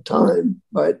at the time,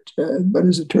 but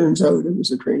as it turns out, it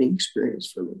was a training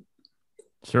experience for me.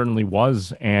 Certainly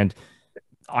was. And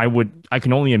I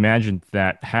can only imagine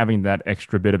that having that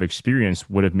extra bit of experience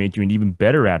would have made you an even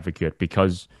better advocate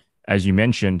because, as you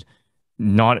mentioned,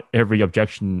 not every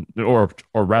objection, or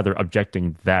rather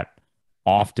objecting that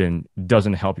often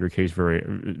doesn't help your case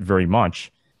very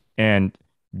much. And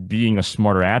being a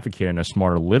smarter advocate and a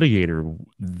smarter litigator,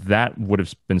 that would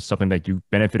have been something that you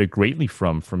benefited greatly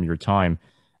from your time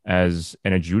as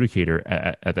an adjudicator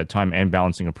at that time and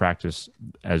balancing a practice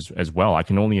as well. I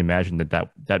can only imagine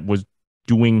that was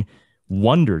doing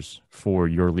wonders for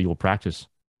your legal practice.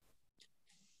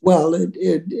 Well,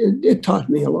 it taught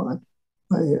me a lot.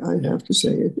 I have to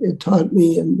say it taught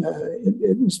me, and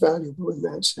it was valuable in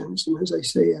that sense. And as I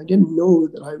say, I didn't know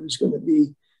that I was going to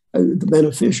be the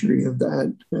beneficiary of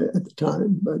that at the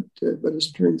time, but as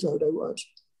it turns out, I was.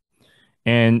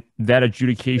 And that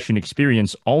adjudication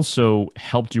experience also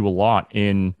helped you a lot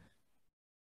in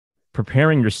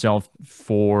preparing yourself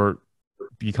for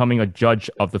becoming a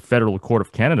judge of the Federal Court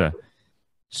of Canada.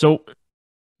 So,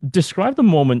 describe the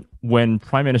moment when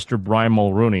Prime Minister Brian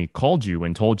Mulroney called you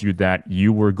and told you that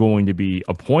you were going to be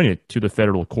appointed to the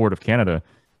Federal Court of Canada.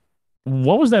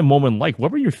 What was that moment like?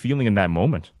 What were you feeling in that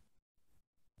moment?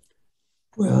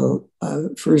 Well,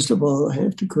 first of all, I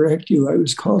have to correct you. I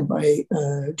was called by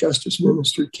Justice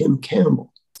Minister Kim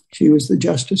Campbell. She was the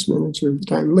Justice Minister at the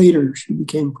time. Later, she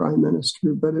became Prime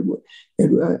Minister, but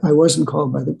I wasn't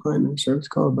called by the Prime Minister. I was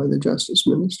called by the Justice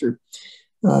Minister.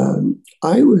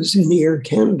 I was in the Air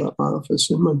Canada office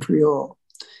in Montreal.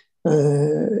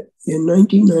 In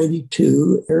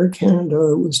 1992, Air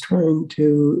Canada was trying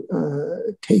to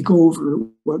take over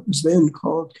what was then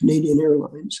called Canadian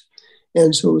Airlines.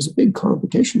 And so it was a big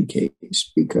competition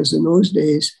case because in those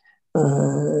days,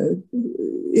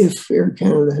 if Air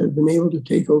Canada had been able to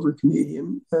take over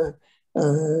Canadian,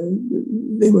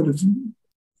 they would have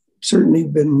certainly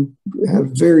had a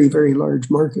very, very large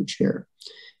market share.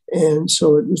 And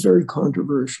so it was very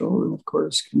controversial. And of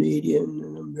course, Canadian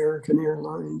and American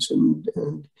Airlines and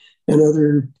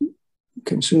other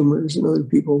consumers and other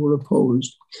people were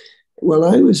opposed. Well,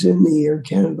 I was in the Air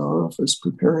Canada office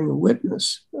preparing a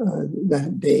witness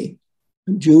that day,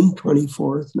 June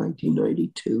 24th,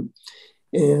 1992.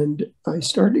 And I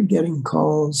started getting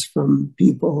calls from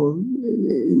people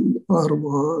in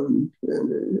Ottawa and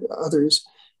others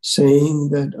saying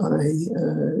that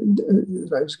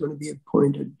I was going to be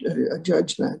appointed a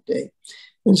judge that day.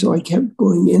 And so I kept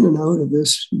going in and out of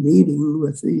this meeting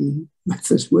with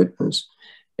this witness.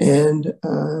 And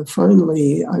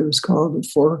finally, I was called at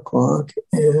 4:00,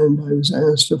 and I was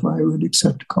asked if I would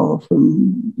accept a call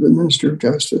from the Minister of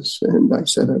Justice. And I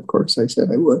said, of course, I said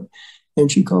I would.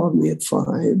 And she called me at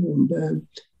 5,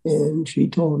 and she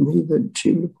told me that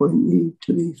she would appoint me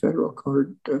to the Federal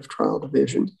Court of Trial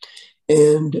Division.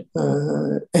 And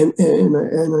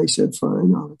I said,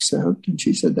 fine, I'll accept. And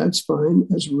she said, that's fine.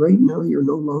 As right now, you're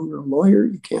no longer a lawyer.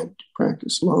 You can't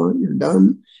practice law. You're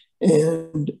done.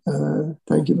 And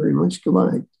thank you very much.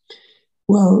 Goodbye.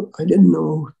 Well, I didn't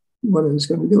know what I was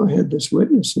going to do. I had this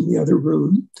witness in the other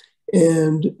room,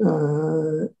 and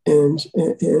I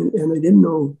didn't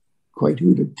know quite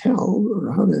who to tell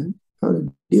or how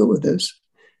to deal with this.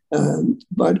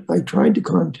 But I tried to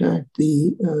contact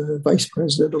the vice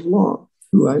president of law,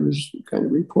 who I was kind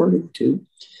of reporting to,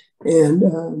 and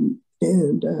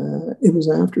it was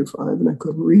after 5, and I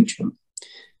couldn't reach him.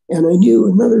 And I knew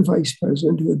another vice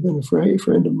president who had been a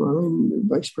friend of mine, the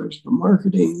vice president of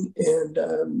marketing,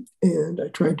 and I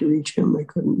tried to reach him. I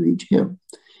couldn't reach him.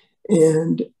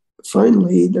 And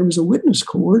finally, there was a witness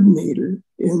coordinator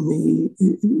in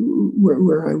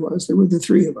where I was. There were the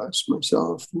three of us,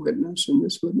 myself, the witness, and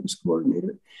this witness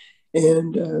coordinator.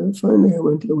 And finally, I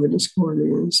went to the witness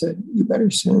coordinator and said, "You better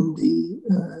send the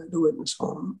witness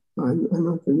home. I'm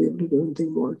not going to be able to do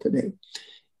anything more today."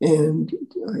 And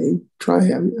I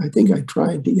think I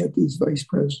tried to get these vice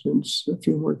presidents a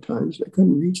few more times. I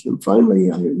couldn't reach them.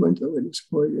 Finally, I went to the witness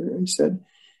coordinator. I said,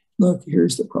 "Look,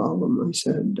 here's the problem." I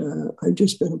said, "I've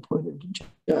just been appointed to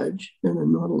judge, and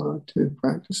I'm not allowed to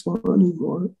practice law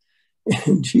anymore."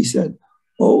 And she said,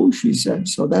 "Oh," she said,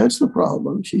 "so that's the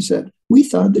problem." She said, "We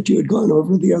thought that you had gone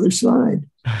over the other side."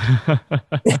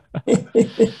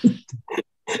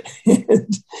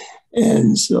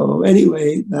 and so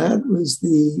anyway, that was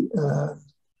the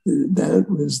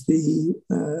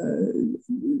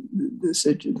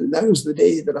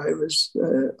day that I was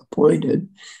appointed.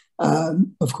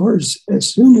 Of course, as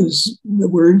soon as the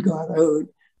word got out,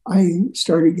 I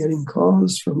started getting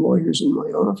calls from lawyers in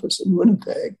my office in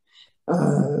Winnipeg.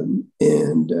 And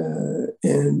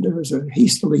there was a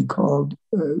hastily called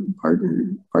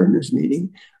partners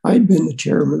meeting. I'd been the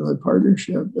chairman of the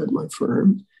partnership at my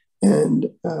firm, And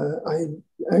I'd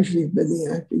actually been the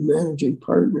acting managing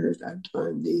partner at that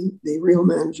time. The real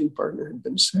managing partner had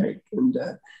been sick, and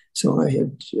so I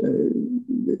had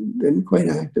been quite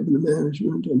active in the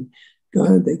management. And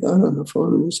God, they got on the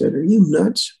phone and said, "Are you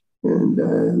nuts? And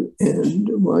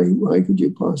why could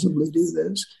you possibly do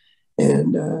this?"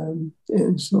 And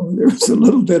so there was a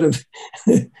little bit of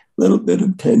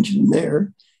tension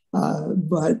there.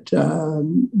 But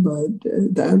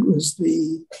that was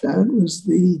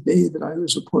the day that I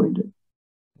was appointed.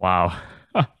 Wow.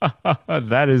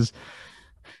 that is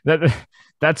that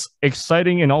that's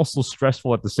exciting and also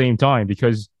stressful at the same time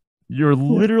because you're Yeah,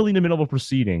 literally in the middle of a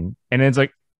proceeding and it's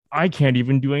like I can't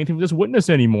even do anything with this witness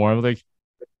anymore. I'm like,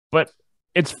 but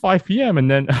it's 5 p.m.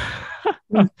 and then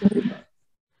that's right.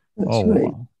 oh That's right.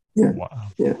 wow. Yeah, Wow.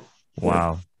 yeah, yeah.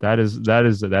 Wow. That is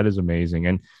amazing.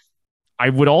 And I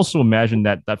would also imagine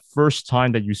that that first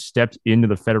time that you stepped into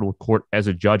the federal court as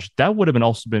a judge, that would have been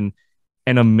also been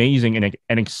an amazing and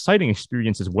an exciting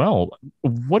experience as well.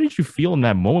 What did you feel in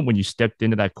that moment when you stepped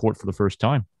into that court for the first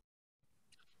time?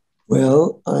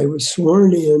 Well, I was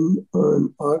sworn in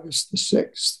on August the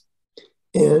 6th,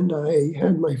 and I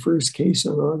had my first case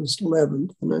on August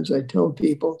 11th. And as I tell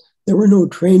people, there were no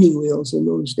training wheels in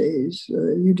those days.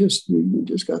 You just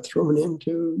got thrown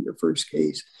into your first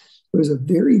case. It was a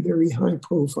very, very high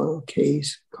profile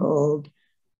case called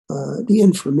the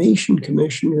Information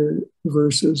Commissioner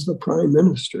versus the Prime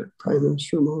Minister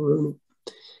Mulroney.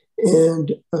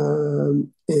 And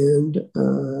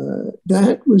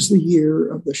that was the year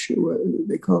of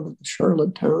they called it the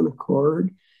Charlottetown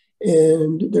Accord,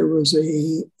 and there was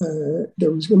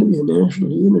going to be a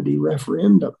national unity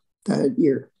referendum that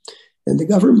year, and the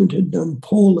government had done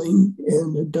polling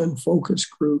and had done focus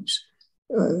groups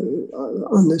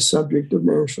on this subject of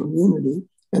national unity,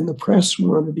 and the press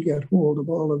wanted to get hold of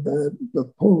all of that, the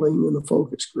polling and the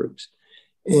focus groups,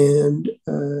 and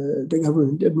the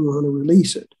government didn't want to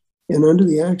release it. And under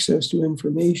the Access to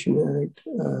Information Act,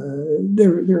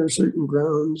 there are certain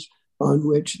grounds on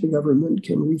which the government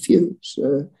can refuse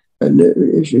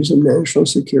issues of national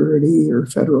security or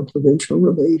federal provincial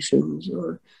relations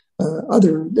or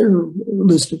there are a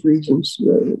list of reasons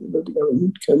that the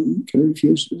government can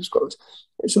refuse to disclose.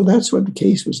 So that's what the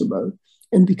case was about.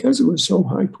 And because it was so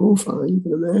high profile, you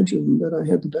can imagine that I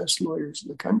had the best lawyers in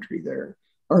the country there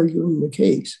arguing the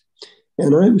case.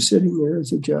 And I was sitting there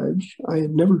as a judge. I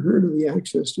had never heard of the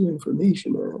Access to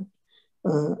Information Act.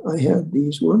 I had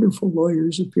these wonderful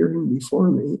lawyers appearing before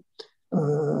me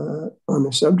on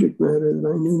a subject matter that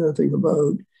I knew nothing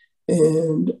about.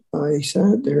 And I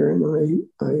sat there and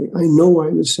I know I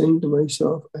was saying to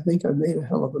myself, I think I made a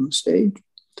hell of a mistake.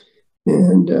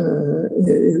 And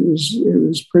it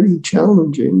was pretty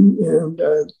challenging. And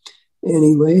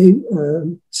anyway,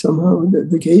 somehow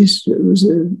the case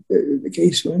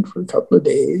went for a couple of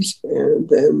days, and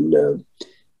then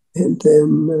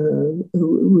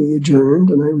we adjourned,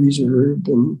 and I reserved,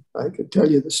 and I could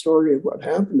tell you the story of what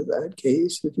happened to that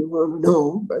case if you want to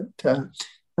know, but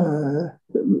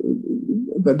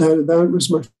that was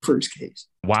my first case.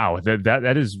 Wow,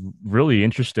 that is really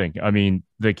interesting. I mean,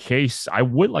 the case, I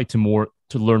would like to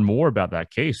learn more about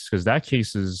that case because that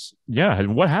case is, yeah,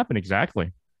 what happened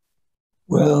exactly?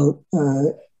 Well,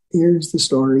 here's the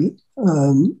story.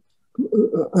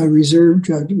 I reserved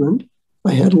judgment.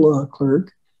 I had a law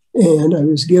clerk, and I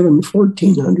was given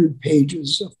 1,400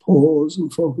 pages of polls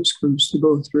and focus groups to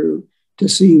go through to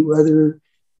see whether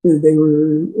there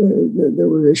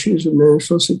were issues of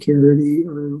national security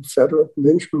or federal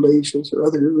provincial relations or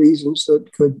other reasons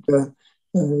that could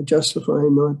justify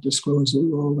not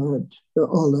disclosing all that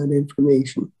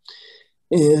information.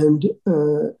 And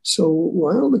so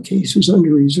while the case was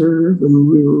under reserve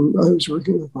and I was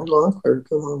working with my law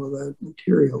clerk on all of that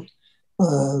material,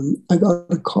 I got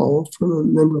a call from a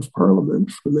member of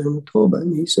parliament from Manitoba,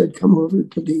 and he said, "Come over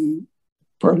to the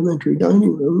parliamentary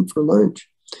dining room for lunch."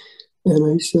 And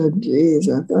I said, "Geez,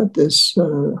 I've got this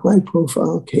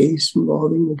high-profile case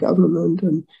involving the government,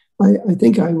 and I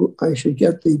think I should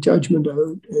get the judgment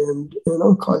out, and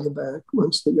I'll call you back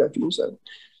once the judgment's out."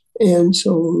 And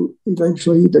so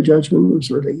eventually the judgment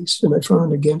was released, and I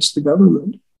found against the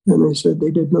government. And I said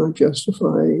they did not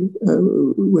justify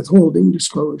withholding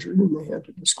disclosure, and they had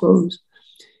to disclose.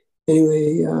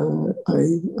 Anyway,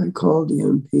 I called the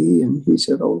MP, and he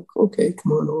said, "Oh, okay,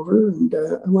 come on over." And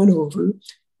I went over,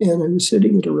 and I was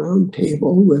sitting at a round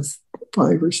table with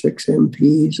 5 or 6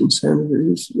 MPs and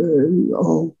senators,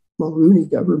 all Mulroney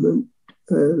government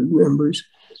members.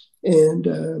 And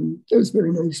it was a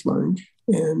very nice lunch.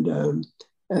 And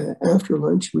after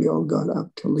lunch, we all got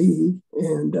up to leave.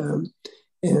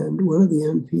 And one of the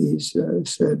MPs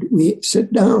said, "We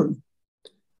sit down."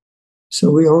 So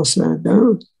we all sat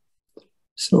down.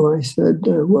 So I said,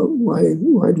 well, why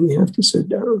do we have to sit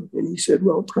down? And he said,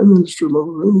 well, Prime Minister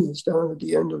Mulroney is down at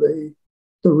the end of the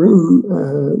room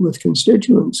with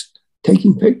constituents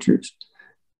taking pictures.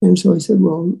 And so I said,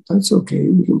 well, that's okay.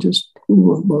 We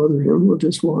won't bother him. We'll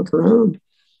just walk around.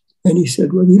 And he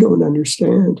said, well, you don't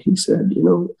understand. He said,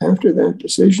 after that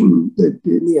decision that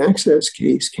in the access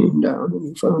case came down and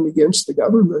he found against the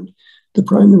government, the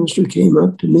Prime Minister came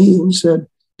up to me and said,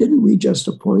 didn't we just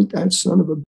appoint that son of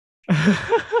a...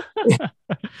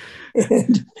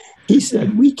 And he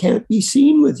said, we can't be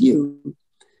seen with you.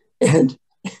 And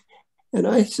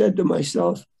I said to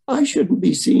myself, I shouldn't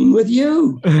be seen with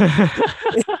you.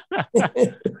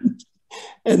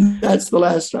 And that's the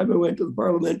last time I went to the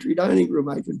parliamentary dining room,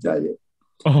 I can tell you.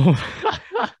 Oh,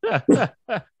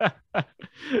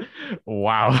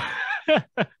 wow.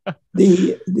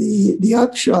 The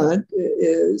upshot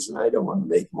is, and I don't want to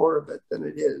make more of it than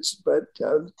it is, but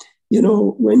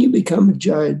when you become a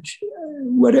judge,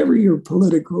 whatever your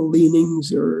political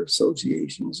leanings or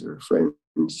associations or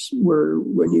friends were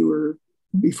when you were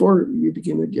before you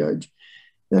became a judge,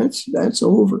 that's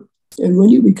over. And when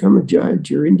you become a judge,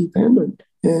 you're independent,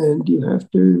 and you have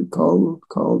to call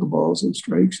the balls and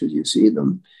strikes as you see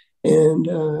them. And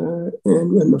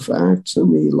when the facts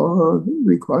and the law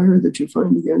require that you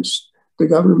find against the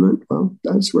government, well,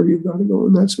 that's where you've got to go,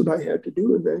 and that's what I had to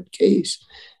do in that case.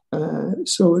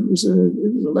 So it was a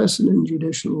lesson in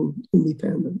judicial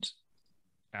independence.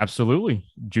 Absolutely,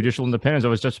 judicial independence. I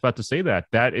was just about to say that.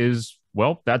 That's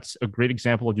a great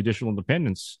example of judicial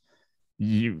independence.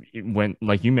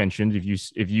 Like you mentioned,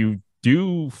 if you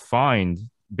do find,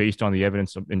 based on the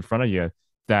evidence in front of you,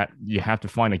 that you have to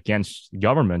find against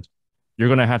government, you're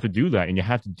going to have to do that, and you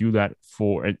have to do that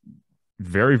for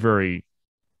very, very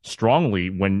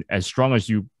strongly, as strong as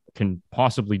you can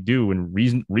possibly do, and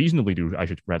reasonably do, I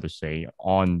should rather say,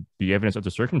 on the evidence of the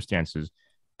circumstances.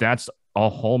 That's a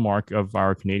hallmark of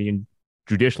our Canadian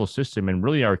judicial system and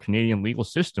really our Canadian legal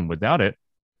system. Without it,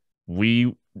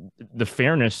 the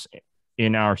fairness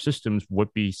in our systems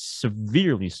would be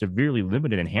severely, severely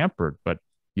limited and hampered. But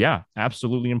yeah,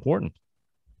 absolutely important.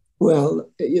 Well,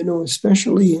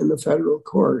 especially in the federal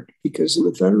court, because in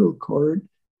the federal court,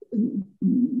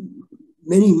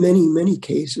 many, many, many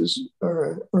cases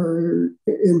are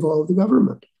involve the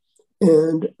government,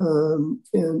 and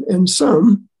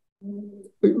some,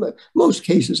 most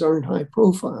cases aren't high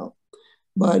profile,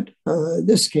 but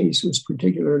this case was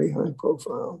particularly high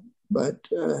profile. But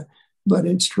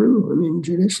it's true. I mean,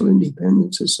 judicial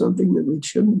independence is something that we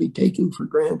shouldn't be taking for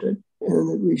granted and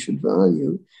that we should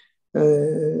value.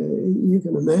 You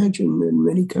can imagine in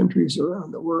many countries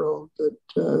around the world that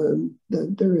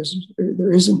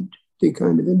there isn't the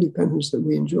kind of independence that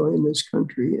we enjoy in this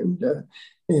country, and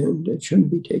it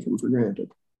shouldn't be taken for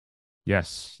granted.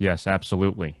 Yes,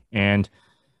 absolutely. And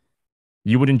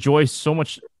you would enjoy so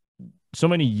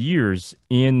many years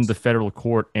in the federal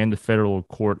court and the federal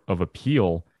court of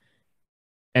appeal.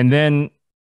 And then,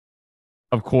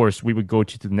 of course, we would go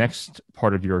to the next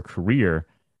part of your career.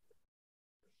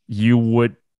 You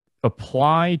would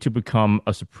apply to become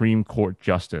a Supreme Court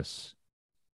justice.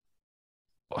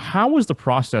 How was the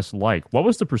process like? What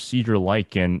was the procedure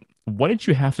like? And what did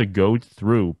you have to go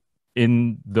through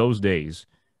in those days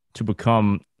to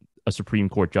become a Supreme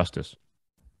Court justice?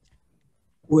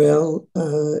 Well,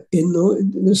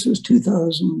 this was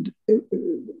 2000.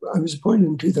 I was appointed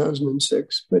in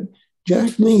 2006, but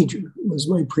Jack Major was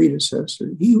my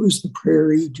predecessor. He was the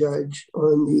prairie judge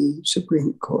on the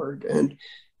Supreme Court. And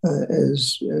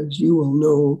as you will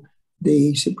know,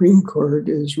 the Supreme Court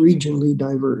is regionally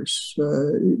diverse.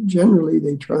 Generally,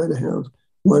 they try to have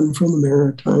one from the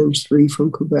Maritimes, 3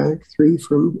 from Quebec, 3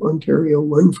 from Ontario,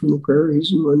 1 from the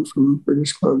prairies, and 1 from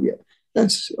British Columbia.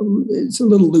 It's a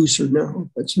little looser now,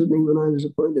 but certainly when I was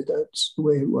appointed, that's the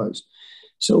way it was.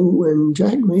 So when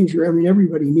Jack Major,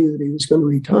 everybody knew that he was going to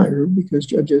retire because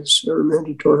judges are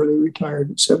mandatorily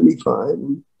retired at 75,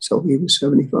 and so he was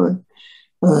 75.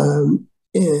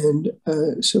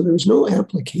 So there was no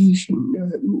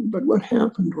application. But what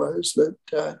happened was that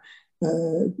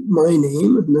my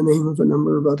name and the name of a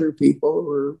number of other people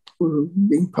were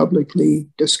being publicly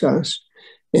discussed.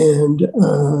 And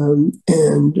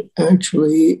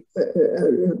actually,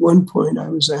 at one point, I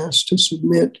was asked to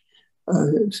submit a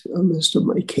list of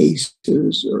my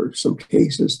cases, or some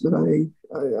cases that I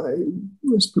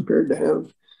was prepared to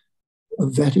have a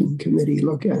vetting committee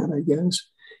look at, I guess.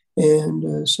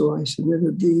 And so I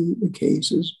submitted the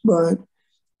cases, but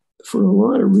for a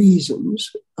lot of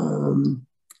reasons, the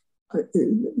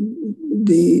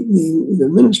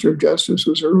Minister of Justice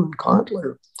was Erwin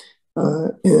Kotler,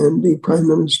 and the Prime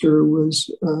Minister was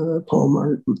Paul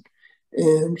Martin.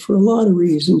 And for a lot of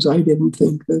reasons, I didn't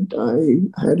think that I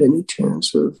had any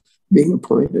chance of being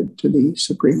appointed to the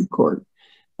Supreme Court.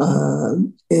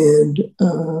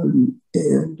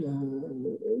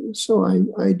 So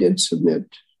I did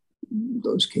submit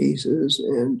those cases,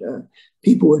 and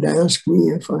people would ask me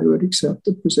if I would accept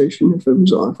the position if it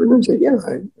was offered. And I said, yeah,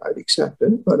 I'd accept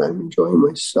it, but I'm enjoying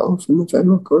myself in the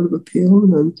Federal Court of Appeal,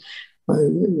 and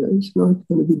it's not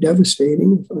going to be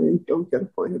devastating if I don't get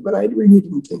appointed. But I really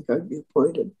didn't think I'd be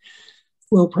appointed.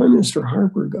 Well, Prime Minister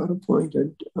Harper got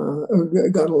elected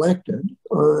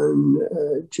on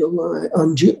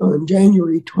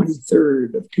January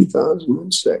 23rd of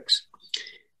 2006.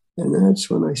 And that's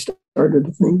when I started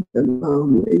to think that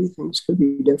maybe things could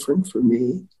be different for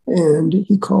me. And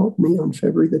he called me on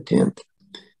February the 10th.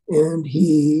 And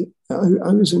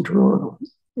I was in Toronto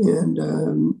and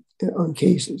on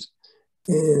cases.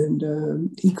 And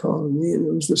he called me, and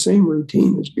it was the same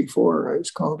routine as before. I was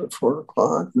called at 4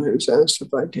 o'clock, and I was asked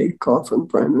if I'd take a call from the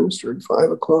Prime Minister at 5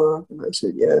 o'clock, and I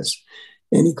said yes.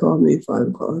 And he called me at 5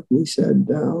 o'clock, and he said,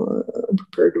 I'm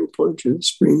prepared to appoint you to the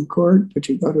Supreme Court, but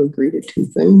you've got to agree to two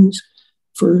things.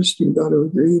 First, you've got to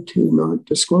agree to not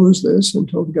disclose this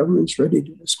until the government's ready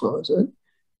to disclose it.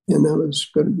 And that was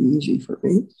going to be easy for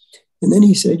me. And then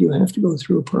he said, you have to go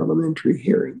through a parliamentary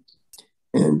hearing.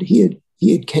 And he had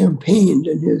campaigned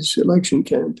in his election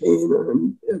campaign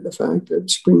on the fact that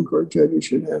Supreme Court judges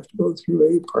should have to go through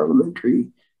a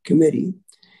parliamentary committee.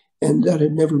 And that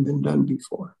had never been done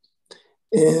before.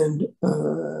 And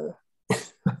I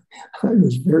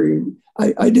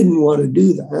didn't want to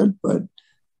do that, but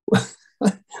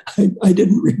I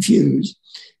didn't refuse.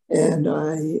 And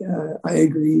I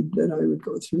agreed that I would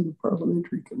go through the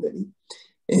parliamentary committee.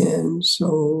 And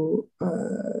so,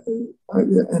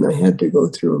 I had to go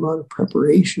through a lot of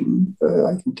preparation.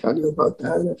 I can tell you about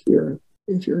that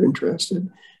if you're interested.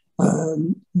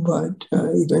 But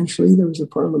eventually there was a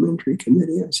parliamentary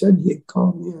committee. I said he had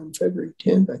called me on February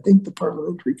 10th. I think the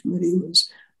parliamentary committee was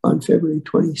on February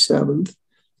 27th.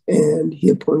 And he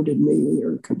appointed me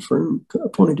on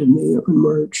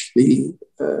March the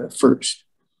 1st.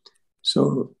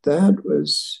 So that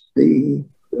was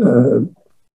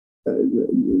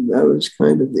that was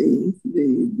kind of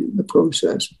the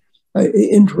process.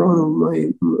 In Toronto,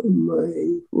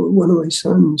 one of my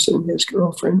sons and his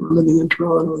girlfriend were living in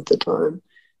Toronto at the time,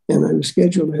 and I was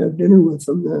scheduled to have dinner with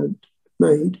them that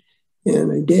night,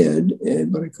 and I did,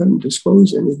 but I couldn't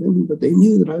disclose anything. But they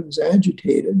knew that I was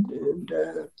agitated,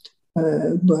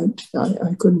 but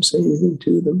I couldn't say anything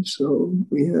to them, so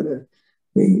we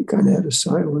kind of had a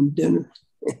silent dinner.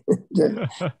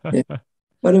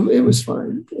 But it was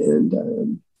fine, and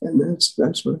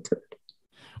that's what occurred.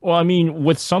 Well, I mean,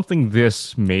 with something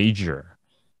this major,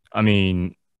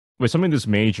 and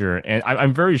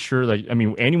I'm very sure that, I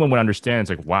mean, anyone would understand. It's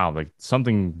like, wow, like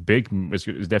something big is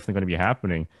definitely going to be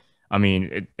happening. I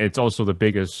mean, it's also the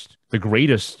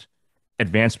greatest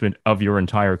advancement of your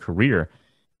entire career.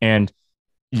 And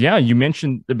yeah, you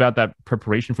mentioned about that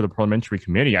preparation for the parliamentary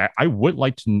committee. I would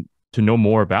like to know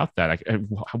more about that.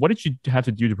 What did you have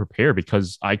to do to prepare?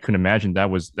 Because I couldn't imagine that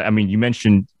was, I mean, you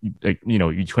mentioned, like,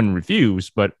 you couldn't refuse,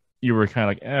 but you were kind of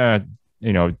like,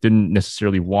 didn't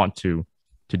necessarily want to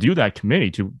do that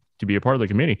committee, to be a part of the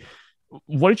committee.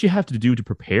 What did you have to do to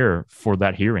prepare for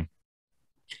that hearing?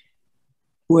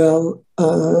 Well,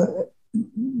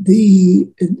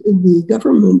 the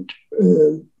government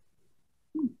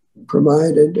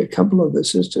provided a couple of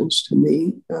assistants to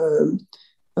me.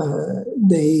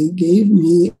 They gave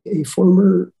me a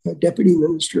former Deputy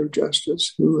Minister of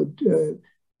Justice who would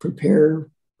prepare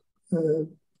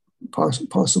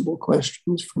possible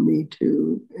questions for me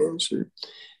to answer.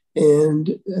 And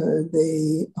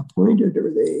they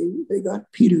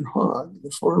got Peter Hogg,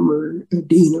 the former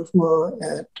Dean of Law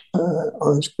at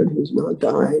Osgoode, who's now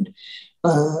died,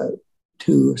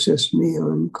 to assist me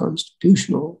on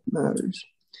constitutional matters.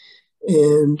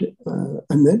 And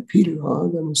I met Peter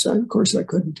Hogg on the side. Of course, I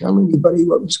couldn't tell anybody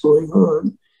what was going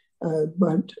on,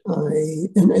 but I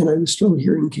was still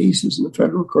hearing cases in the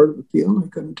Federal Court of Appeal. I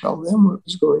couldn't tell them what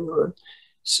was going on.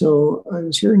 So I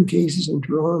was hearing cases in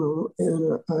Toronto,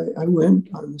 and I went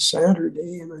on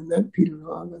Saturday, and I met Peter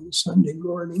Hogg on the Sunday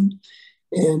morning,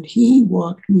 and he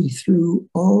walked me through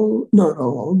not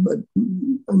all, but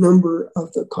a number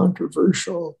of the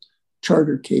controversial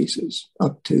charter cases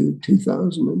up to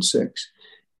 2006.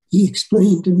 He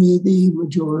explained to me the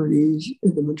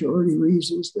majority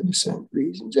reasons, the dissent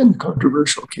reasons, and the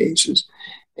controversial cases.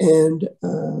 And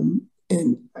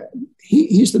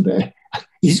he's the best.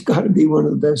 He's got to be one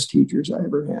of the best teachers I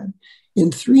ever had.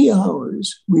 In 3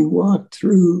 hours, we walked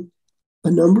through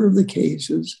a number of the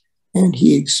cases, and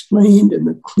he explained in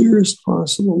the clearest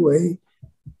possible way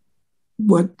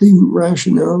what the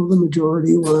rationale of the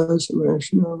majority was, the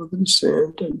rationale of the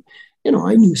dissent. And,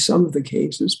 I knew some of the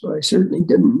cases, but I certainly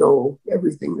didn't know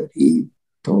everything that he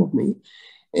told me.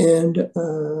 And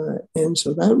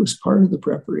so that was part of the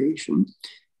preparation.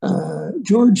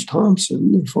 George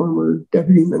Thompson, the former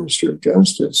Deputy Minister of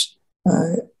Justice,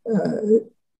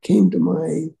 came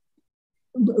to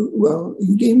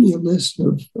he gave me a list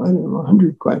of,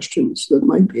 100 questions that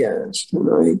might be asked. And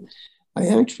I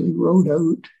actually wrote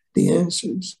out the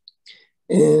answers.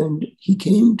 And he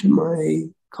came to my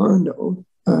condo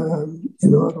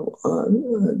in Ottawa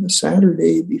the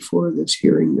Saturday before this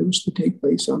hearing that was to take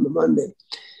place on the Monday.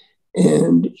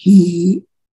 And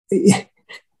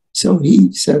so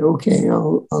he said, okay,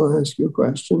 I'll ask you a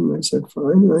question. And I said,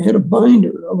 fine. And I had a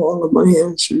binder of all of my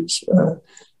answers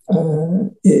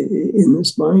in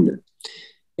this binder.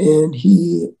 And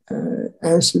he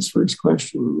asked his first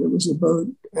question. It was about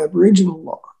Aboriginal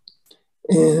law.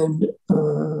 And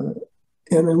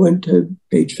I went to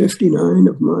page 59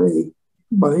 of my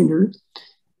binder.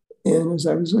 And as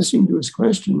I was listening to his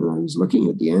question, I was looking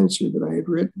at the answer that I had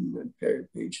written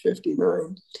at page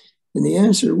 59. And the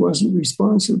answer wasn't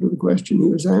responsive to the question he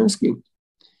was asking.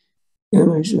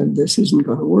 And I said, this isn't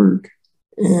going to work.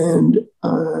 And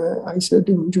I said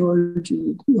to him, George,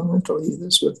 you'll have to leave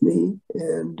this with me.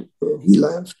 And he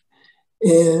left.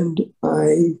 And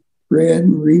I read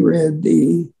and reread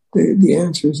the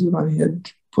answers that I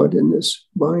had put in this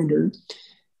binder.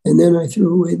 And then I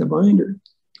threw away the binder.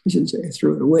 I shouldn't say I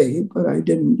threw it away, but I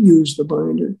didn't use the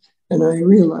binder. And I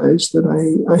realized that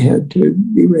I had to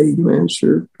be ready to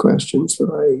answer questions that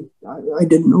I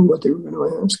didn't know what they were going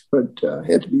to ask, but I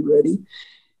had to be ready.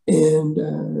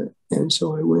 And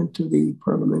so I went to the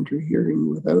parliamentary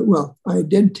hearing I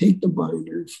did take the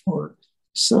binder for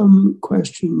some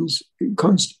questions,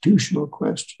 constitutional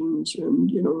questions,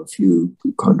 and, a few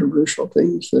controversial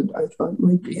things that I thought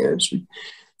might be answered.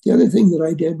 The other thing that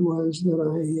I did was that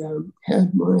I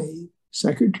had my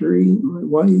secretary, my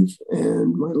wife,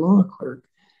 and my law clerk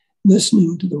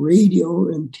listening to the radio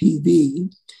and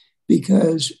TV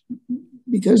because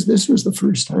this was the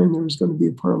first time there was going to be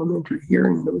a parliamentary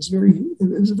hearing. It was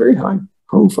a very high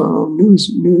profile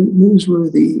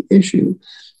newsworthy issue.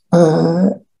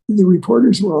 The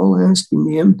reporters were all asking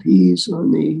the MPs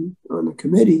on the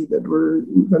committee that were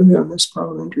going to be on this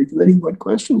parliamentary committee what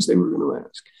questions they were going to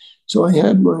ask. So I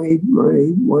had my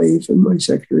wife and my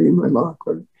secretary and my law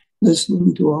clerk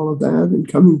listening to all of that and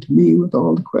coming to me with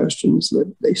all the questions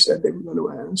that they said they were going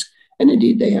to ask. And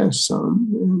indeed, they asked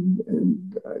some,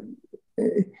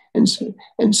 and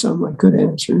some I could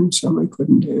answer, and some I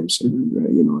couldn't answer.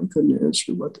 I couldn't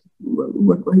answer what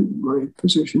my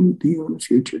position would be on a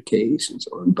future case and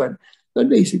so on. But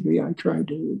basically, I tried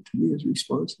to be as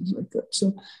responsive as I could.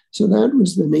 So that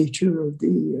was the nature of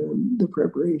the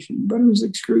preparation. But it was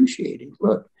excruciating.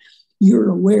 Look, you're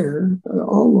aware,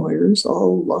 all lawyers,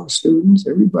 all law students,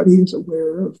 everybody is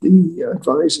aware of the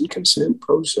advise and consent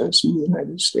process in the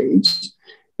United States.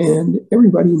 And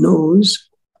everybody knows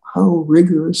how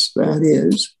rigorous that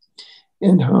is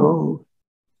and how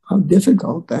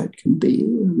difficult that can be.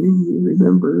 I mean, you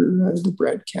remember the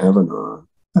Brett Kavanaugh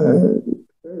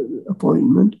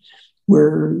appointment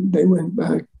where they went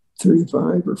back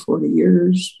 35 or 40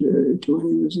 years to when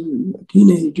he was a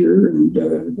teenager, and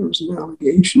there was an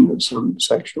allegation of some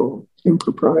sexual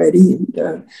impropriety. And,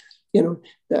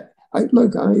 that I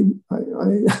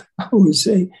always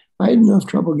say I had enough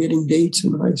trouble getting dates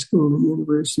in high school and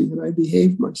university that I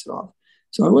behaved myself.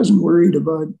 So I wasn't worried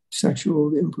about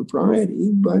sexual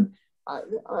impropriety, but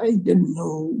I didn't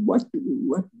know what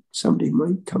somebody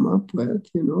might come up with,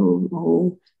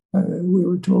 we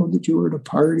were told that you were at a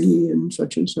party in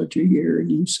such and such a year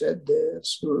and you said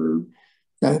this, or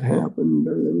that happened,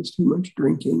 or there was too much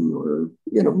drinking, or,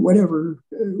 whatever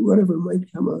might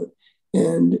come out.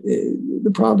 And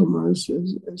the problem was,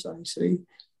 as I say,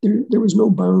 there was no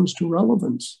bounds to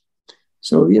relevance.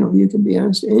 So, you can be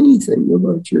asked anything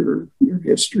about your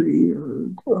history or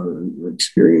your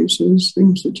experiences,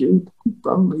 things that you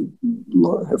probably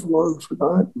have long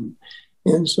forgotten.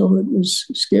 And so it was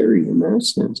scary in that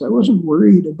sense. I wasn't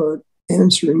worried about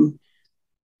answering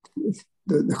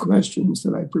the questions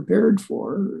that I prepared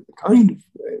for, the kind of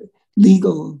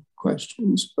legal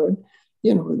questions, but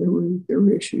there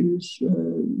were issues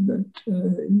that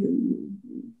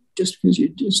just because you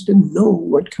just didn't know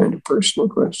what kind of personal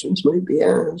questions might be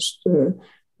asked,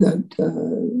 that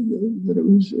it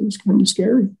was kind of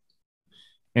scary.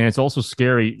 And it's also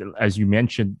scary, as you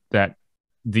mentioned, that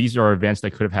these are events that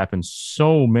could have happened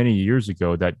so many years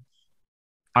ago that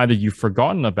either you've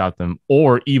forgotten about them,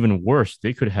 or even worse,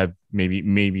 they could have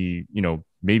maybe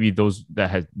those that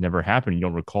had never happened. You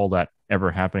don't recall that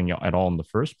ever happening at all in the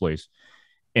first place.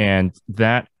 And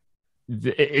that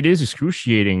it is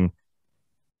excruciating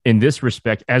in this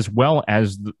respect, as well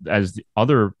as the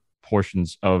other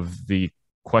portions of the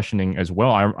questioning as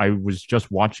well. I was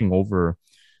just watching over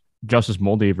Justice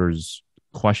Moldaver's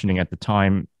questioning at the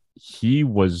time he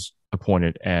was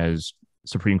appointed as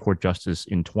Supreme Court Justice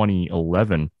in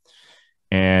 2011.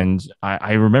 And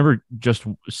I remember just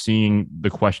seeing the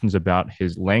questions about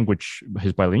his language,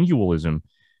 his bilingualism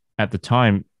at the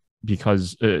time,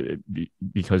 because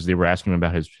they were asking him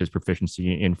about his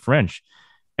proficiency in French.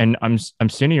 And I'm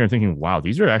sitting here thinking, wow,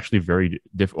 these are actually very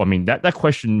difficult. I mean, that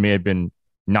question may have been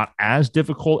not as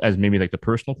difficult as maybe like the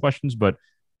personal questions, but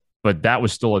that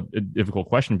was still a difficult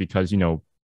question because,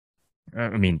 I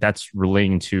mean, that's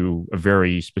relating to a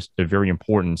very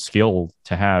important skill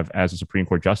to have as a Supreme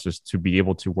Court justice, to be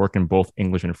able to work in both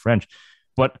English and French.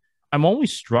 But I'm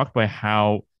always struck by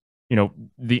how,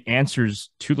 the answers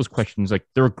to those questions, like,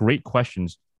 they're great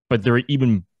questions, but there are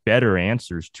even better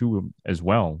answers to them as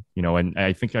well. And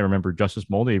I think I remember Justice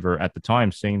Moldaver at the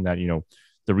time saying that,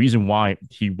 the reason why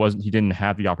he didn't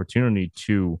have the opportunity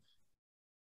to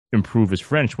improve his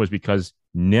French was because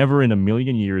never in a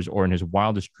million years or in his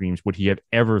wildest dreams would he have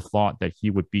ever thought that he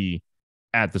would be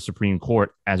at the Supreme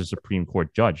Court as a Supreme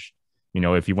Court judge.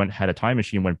 If he had a time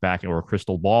machine, went back, or a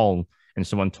crystal ball, and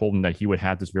someone told him that he would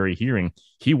have this very hearing,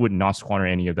 he would not squander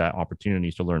any of that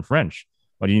opportunities to learn French.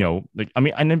 But,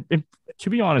 and to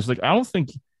be honest, like,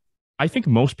 I think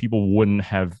most people wouldn't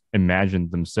have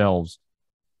imagined themselves,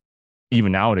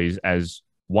 even nowadays, as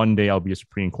one day I'll be a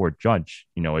Supreme Court judge.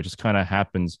 It just kind of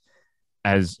happens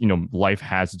as, life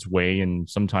has its way. And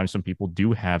sometimes some people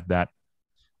do have that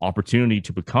opportunity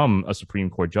to become a Supreme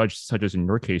Court judge, such as in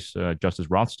your case, Justice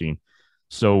Rothstein.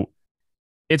 So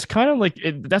it's kind of like,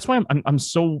 that's why I'm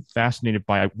so fascinated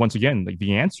by, once again, like,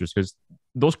 the answers, because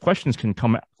those questions can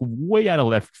come way out of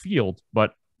left field,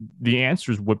 but the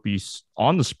answers would be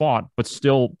on the spot, but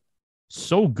still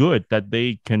so good that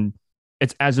they can,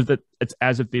 it's as if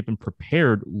they've been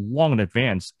prepared long in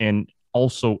advance and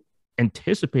also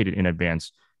anticipated in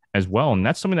advance as well. And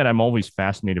that's something that I'm always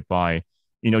fascinated by,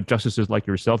 justices like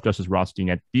yourself, Justice Rothstein,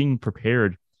 at being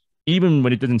prepared, even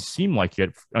when it doesn't seem like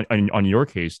it. On your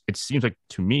case, it seems like,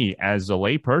 to me as a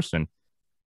lay person,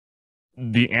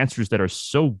 the answers that are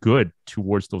so good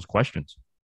towards those questions.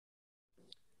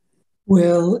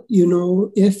 Well,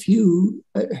 if you,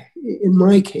 in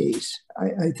my case,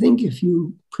 I think if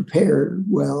you prepare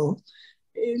well,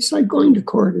 it's like going to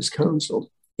court as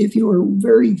counsel. If you are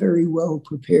very, very well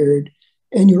prepared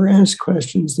and you're asked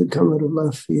questions that come out of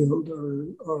left field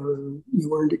or you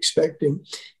weren't expecting,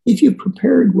 if you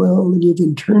prepared well and you've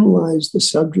internalized the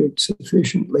subject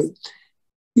sufficiently,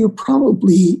 you're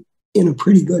probably in a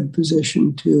pretty good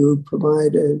position to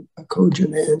provide a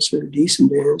cogent answer, a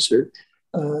decent answer,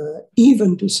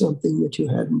 even to something that you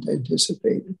hadn't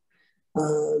anticipated.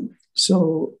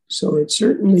 So it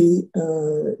certainly,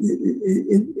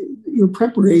 your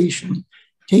preparation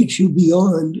takes you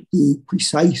beyond the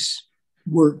precise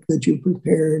work that you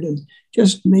prepared, and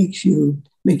just makes you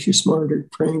smarter,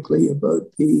 frankly, about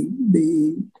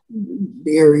the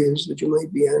areas that you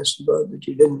might be asked about that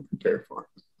you didn't prepare for.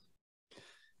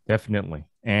 Definitely.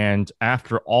 And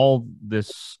after all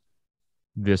this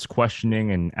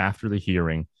questioning and after the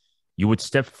hearing, you would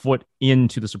step foot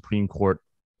into the Supreme Court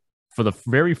for the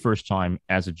very first time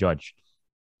as a judge.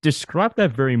 Describe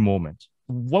that very moment.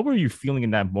 What were you feeling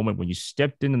in that moment when you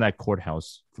stepped into that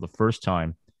courthouse for the first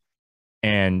time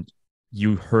and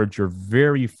you heard your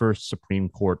very first Supreme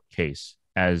Court case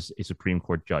as a Supreme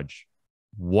Court judge?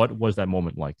 What was that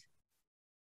moment like?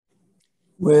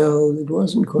 Well, it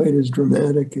wasn't quite as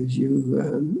dramatic as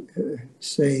you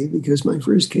say, because my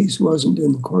first case wasn't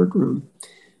in the courtroom.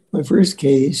 My first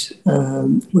case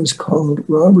was called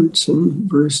Robertson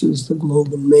versus the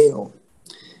Globe and Mail.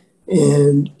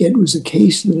 And it was a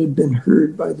case that had been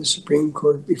heard by the Supreme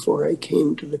Court before I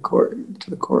came to the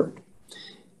court.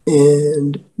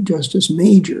 And Justice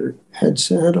Major had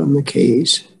sat on the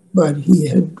case, but he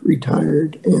had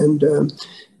retired, and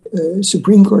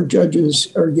Supreme Court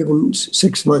judges are given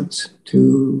 6 months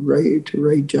to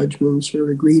write judgments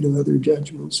or agree to other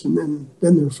judgments, and then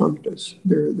they're functus.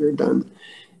 They're done.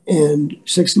 And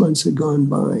 6 months had gone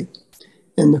by,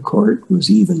 and the court was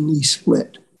evenly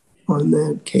split on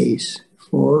that case.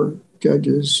 4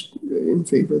 judges in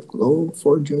favor of the Globe,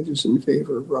 4 judges in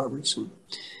favor of Robertson.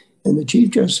 And the Chief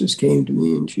Justice came to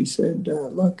me and she said,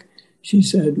 look, she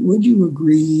said, would you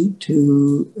agree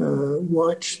to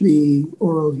watch the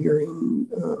oral hearing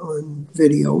on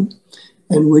video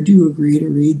And would you agree to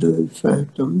read the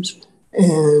factums?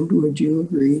 And would you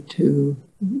agree to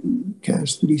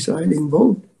cast the deciding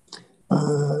vote?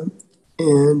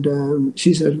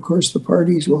 She said, of course, the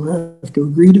parties will have to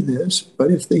agree to this,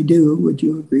 but if they do, would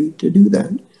you agree to do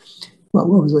that? Well,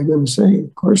 what was I going to say?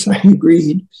 Of course, I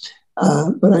agreed.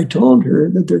 But I told her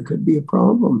that there could be a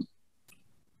problem.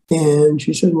 And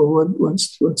she said, well,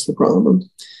 what's the problem?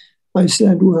 I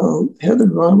said, well, Heather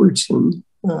Robertson,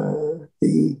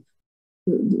 the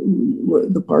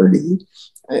party,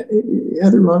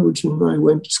 Heather Robertson and I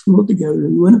went to school together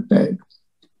in Winnipeg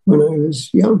when I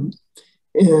was young.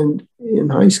 And in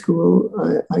high school,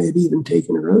 I had even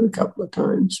taken her out a couple of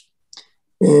times.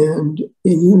 And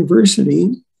in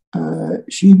university,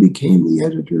 she became the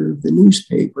editor of the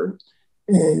newspaper,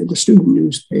 the student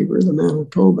newspaper, the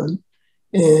Manitoban.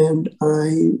 And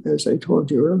I, as I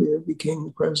told you earlier, became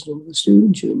the president of the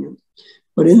Students' Union.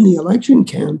 But in the election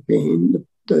campaign,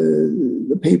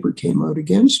 the paper came out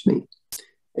against me.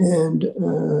 And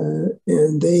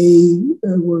they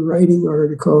were writing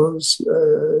articles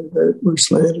that were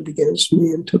slanted against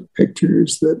me and took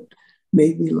pictures that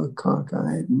made me look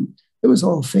cockeyed. And it was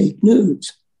all fake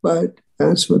news, but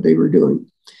that's what they were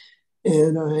doing.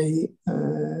 And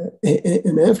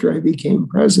and after I became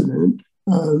president,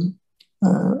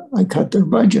 I cut their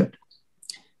budget.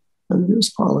 I mean, it was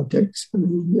politics. I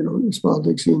mean, there's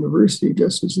politics at university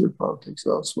just as there's politics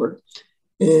elsewhere.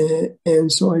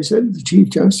 And so I said to the Chief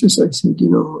Justice, I said,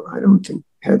 I don't think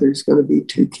Heather's going to be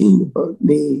too keen about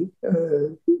me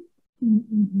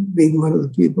being one of the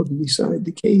people to decide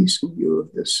the case in view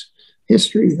of this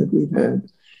history that we've had.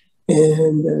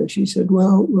 And she said,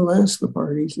 well, we'll ask the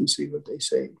parties and see what they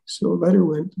say. So a letter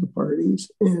went to the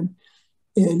parties, and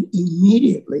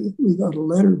immediately we got a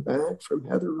letter back from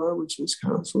Heather Robertson's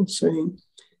counsel saying,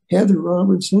 Heather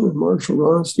Robertson and Marshall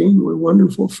Rothstein were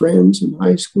wonderful friends in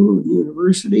high school and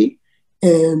university,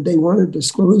 and they want to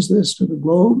disclose this to the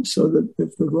Globe so that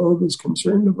if the Globe is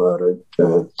concerned about it,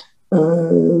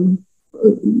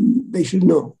 they should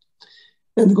know.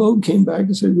 And the Globe came back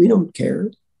and said, we don't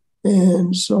care.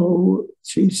 And so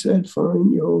she said,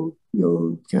 fine, you'll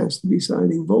cast the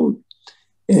deciding vote.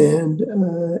 And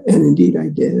indeed I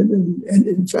did. And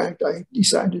in fact, I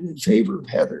decided in favor of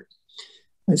Heather.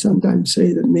 I sometimes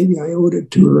say that maybe I owed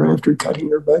it to her after cutting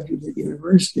her budget at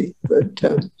university, but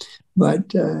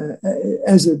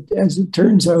as it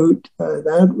turns out,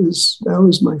 that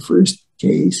was my first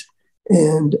case,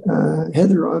 and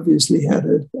Heather obviously had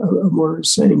a more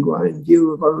sanguine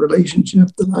view of our relationship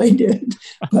than I did,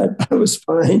 but that was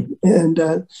fine, and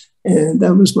that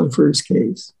was my first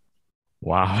case.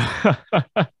 Wow.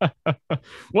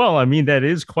 Well, I mean, that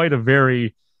is quite a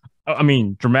very, I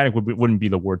mean, dramatic wouldn't be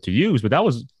the word to use, but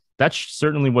that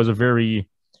certainly was a very,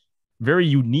 very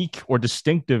unique or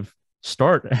distinctive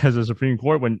start as a Supreme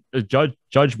Court when a judge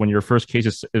when your first case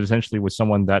is essentially with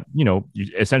someone that you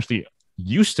essentially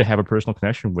used to have a personal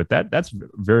connection with. That's a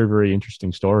very, very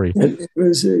interesting story. And it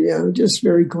was just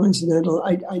very coincidental.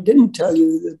 I didn't tell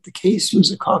you that the case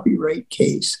was a copyright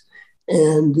case,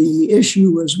 and the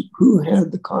issue was who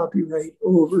had the copyright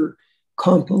over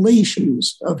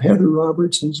compilations of Heather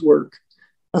Robertson's work.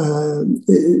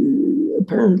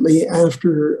 Apparently,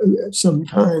 after some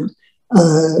time,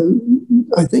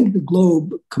 I think the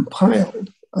Globe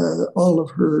compiled all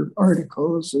of her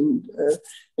articles and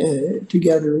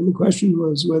together. And the question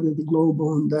was whether the Globe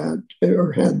owned that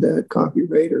or had that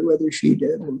copyright or whether she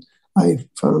did. And I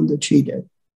found that she did.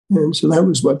 And so that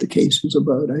was what the case was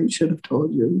about. I should have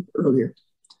told you earlier.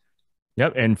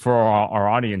 Yep, and for our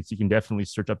audience, you can definitely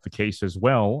search up the case as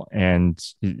well, and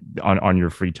on your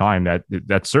free time.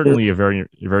 That's certainly a very,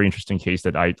 very interesting case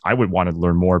that I would want to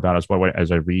learn more about as well as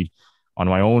I read on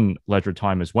my own leisure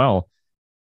time as well.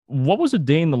 What was a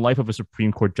day in the life of a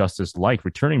Supreme Court justice like?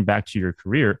 Returning back to your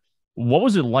career, what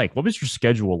was it like? What was your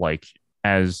schedule like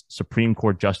as Supreme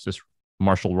Court Justice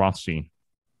Marshall Rothstein?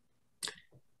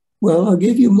 Well, I'll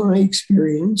give you my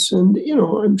experience, and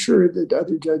I'm sure that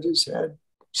other judges had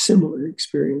similar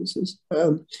experiences.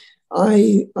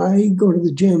 I go to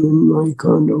the gym in my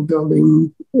condo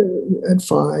building at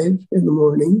 5 in the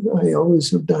morning. I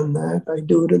always have done that. I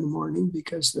do it in the morning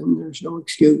because then there's no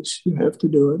excuse. You have to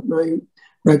do it. And I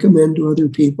recommend to other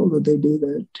people that they do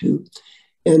that too.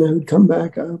 And I would come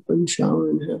back up and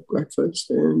shower and have breakfast,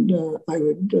 and I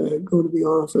would go to the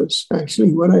office.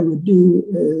 Actually, what I would do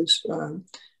is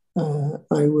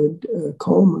I would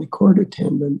call my court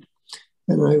attendant,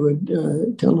 and I would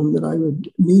tell him that I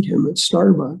would meet him at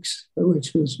Starbucks,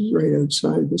 which was right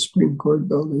outside the Supreme Court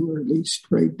building, or at least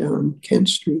right down Kent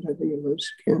Street. I think it was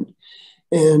Kent.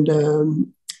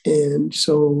 And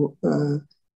so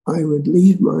I would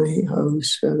leave my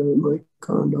house out of my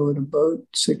condo at about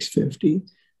 6:50.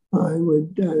 I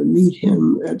would meet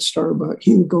him at Starbucks.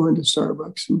 He would go into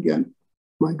Starbucks and get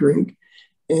my drink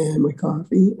and my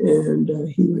coffee, and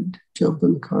he would jump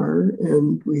in the car,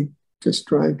 and we'd just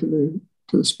drive to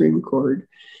the Supreme Court.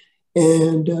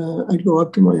 And I'd go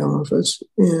up to my office,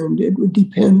 and it would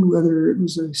depend whether it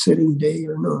was a sitting day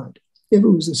or not. If it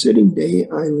was a sitting day,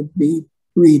 I would be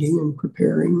reading and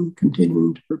preparing,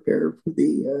 continuing to prepare for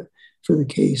the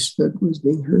case that was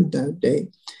being heard that day.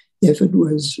 If it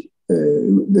was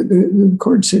the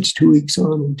court sits 2 weeks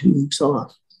on and 2 weeks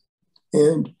off,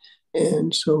 and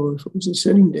so if it was a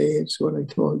sitting day, it's what I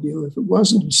told you. If it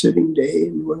wasn't a sitting day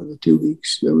in one of the 2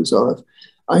 weeks that was off,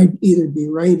 I'd either be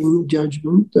writing a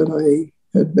judgment that I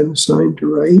had been assigned to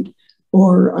write,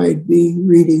 or I'd be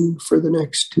reading for the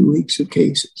next 2 weeks of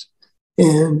cases.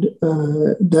 And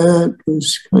that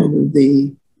was kind of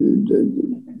the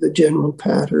general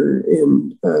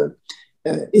pattern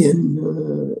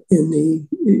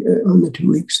on the 2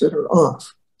 weeks that are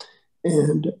off,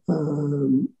 and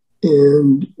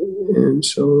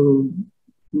so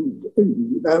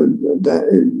that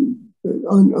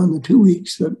on the 2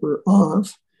 weeks that were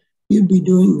off, you'd be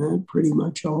doing that pretty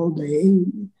much all day.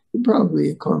 Probably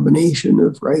a combination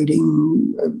of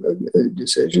writing a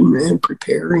decision and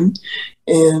preparing,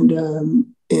 and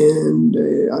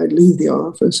I'd leave the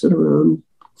office at around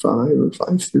 5 or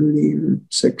 5:30 or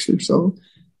 6 or so,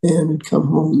 and I'd come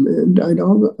home, and I'd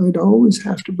always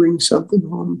have to bring something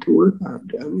home to work on.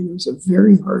 I mean, it was a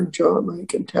very hard job, I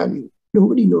can tell you.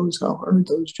 Nobody knows how hard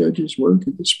those judges work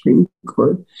at the Supreme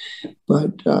Court,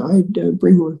 but I'd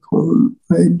bring work home.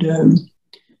 I'd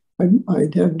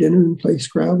have dinner and play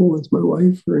Scrabble with my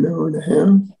wife for an hour and a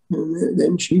half, and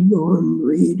then she'd go and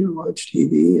read or watch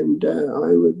TV, and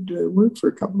I would work for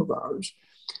a couple of hours.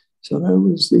 So that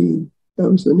was the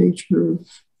nature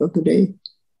of the day.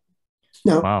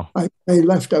 Now, wow. I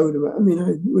left out of it. I mean,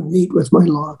 I would meet with my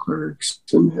law clerks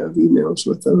and have emails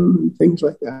with them and things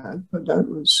like that, but that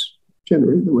was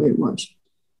generally the way it was.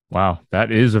 Wow,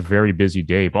 that is a very busy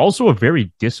day, but also a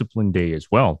very disciplined day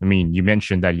as well. I mean, you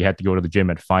mentioned that you had to go to the gym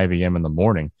at 5 a.m. in the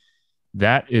morning.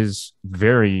 That is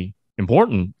very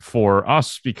important for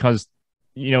us because,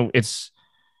 you know, it's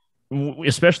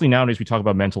especially nowadays we talk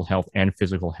about mental health and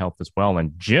physical health as well.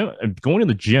 And going to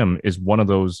the gym is one of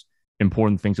those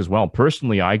important things as well.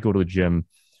 Personally, I go to the gym.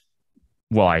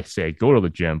 Well, I say I go to the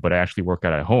gym, but I actually work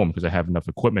out at home because I have enough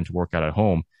equipment to work out at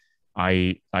home.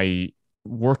 I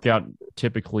work out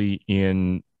typically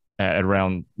at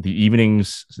around the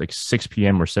evenings, like 6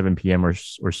 p.m. or 7 p.m. or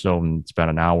so, and it's about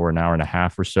an hour and a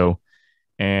half or so.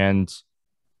 And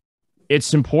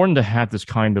it's important to have this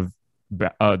kind of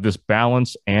this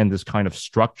balance and this kind of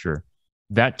structure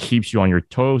that keeps you on your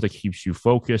toes, that keeps you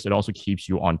focused. It also keeps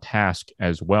you on task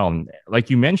as well. And like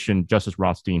you mentioned, Justice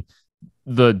Rothstein,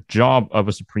 the job of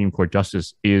a Supreme Court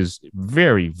justice is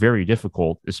very, very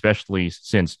difficult, especially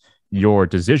since your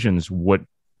decisions would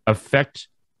affect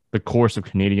the course of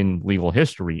Canadian legal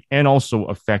history and also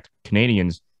affect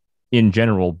Canadians in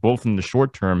general, both in the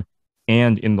short term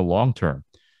and in the long term.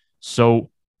 So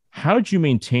how did you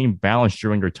maintain balance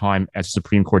during your time as a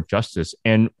Supreme Court justice,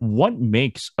 and what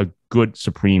makes a good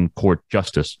Supreme Court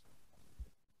justice?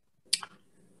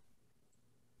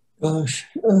 Gosh,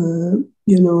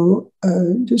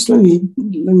 just let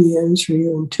me answer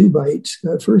you in 2 bites.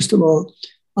 First of all,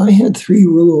 I had 3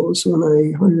 rules when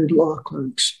I hired law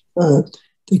clerks.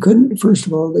 First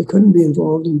of all, they couldn't be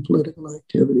involved in political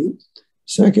activity.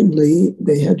 Secondly,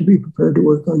 they had to be prepared to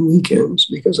work on weekends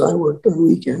because I worked on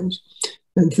weekends.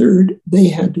 And third, they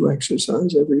had to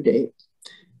exercise every day.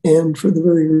 And for the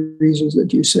very reasons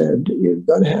that you said, you've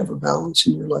got to have a balance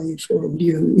in your life. And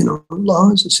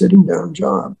law is a sitting down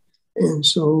job. And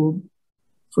so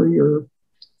for your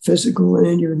physical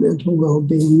and your mental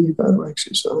well-being, you've got to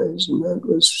exercise. And that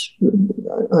was,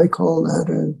 I call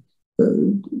that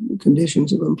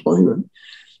conditions of employment.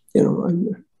 I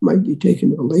might be taken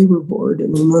to the labor board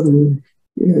in another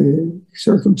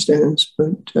circumstance,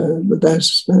 but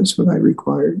that's what I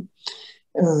required.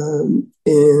 And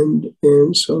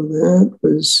so that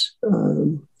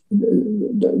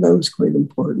was quite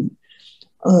important.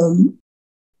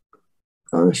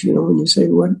 Gosh, when you say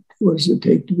what does it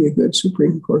take to be a good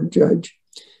Supreme Court judge,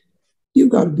 you've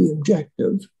got to be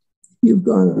objective. You've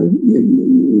got to,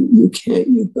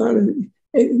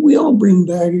 we all bring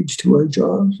baggage to our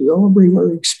jobs. We all bring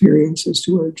our experiences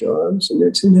to our jobs, and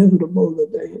it's inevitable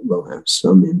that they will have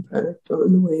some impact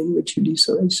on the way in which you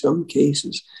decide some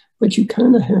cases. But you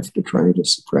kind of have to try to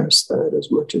suppress that as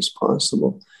much as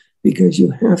possible, because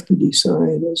you have to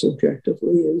decide as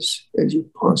objectively as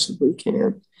you possibly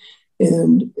can.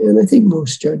 And I think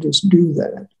most judges do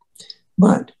that.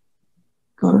 But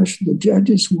gosh, the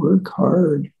judges work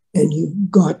hard, and you've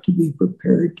got to be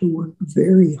prepared to work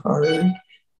very hard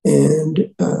and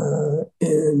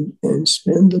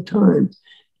spend the time.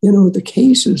 You know, the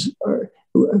cases are.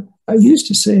 I used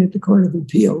to say at the Court of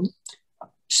Appeal,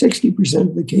 60%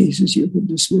 of the cases you could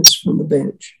dismiss from the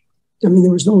bench. I mean,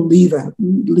 there was no leave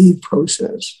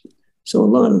process, so a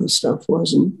lot of the stuff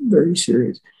wasn't very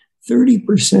serious.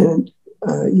 30%.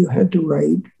 You had to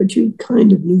write, but you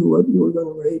kind of knew what you were going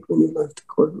to write when you left the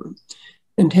courtroom.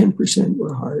 And 10%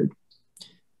 were hard.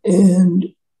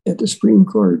 And at the Supreme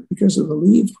Court, because of the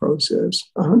leave process,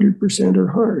 100%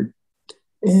 are hard.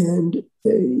 And,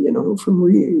 you know, for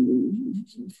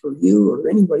you or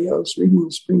anybody else reading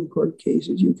the Supreme Court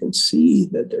cases, you can see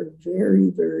that they're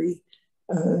very, very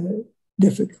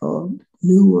difficult,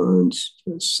 nuanced,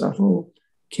 subtle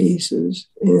cases.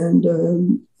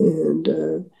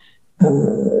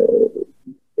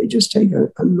 They just take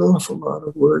an awful lot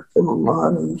of work and a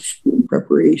lot of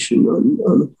preparation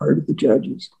on the part of the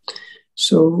judges.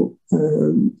 So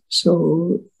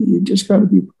you just got to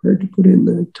be prepared to put in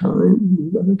the time.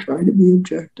 You've got to try to be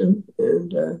objective,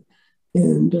 and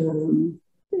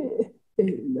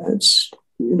that's,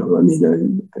 you know, I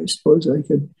mean, I suppose I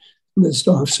could list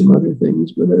off some other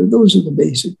things, but those are the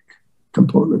basic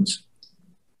components.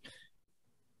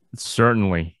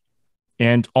 Certainly.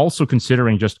 And also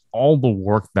considering just all the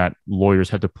work that lawyers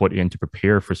had to put in to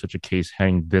prepare for such a case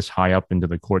hanging this high up into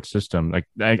the court system. Like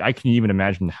I can even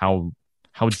imagine how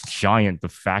giant the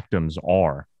factums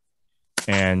are.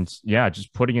 And yeah,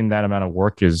 just putting in that amount of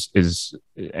work is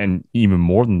and even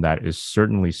more than that is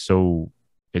certainly so,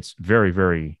 it's very,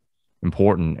 very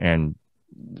important. And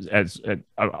as it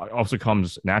also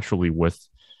comes naturally with,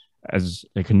 as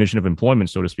a condition of employment,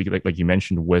 so to speak, like you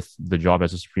mentioned, with the job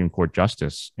as a Supreme Court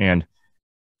justice. And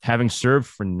having served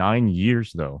for 9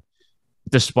 years, though,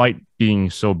 despite being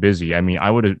so busy, I mean,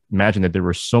 I would imagine that there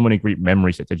were so many great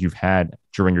memories that you've had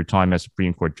during your time as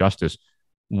Supreme Court justice.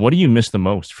 What do you miss the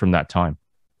most from that time?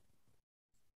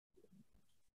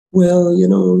 Well, you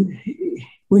know,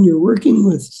 when you're working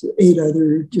with 8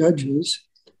 other judges,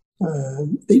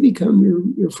 they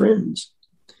become your friends.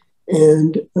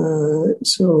 And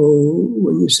so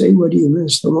when you say, what do you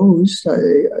miss the most?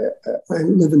 I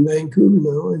live in Vancouver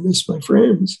now. I miss my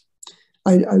friends.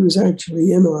 I was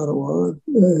actually in Ottawa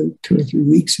 2 or 3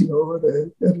 weeks ago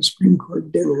at a Supreme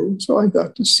Court dinner. So I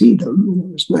got to see them, and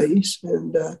it was nice.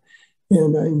 And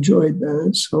I enjoyed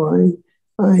that. So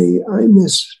I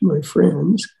miss my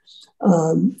friends.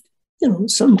 You know,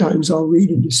 sometimes I'll read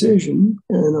a decision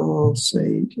and I'll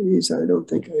say, geez, I don't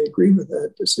think I agree with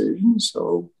that decision.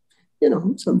 So, you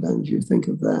know, sometimes you think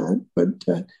of that, but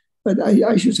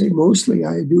I should say mostly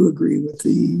I do agree with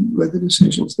the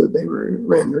decisions that they were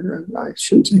rendered. I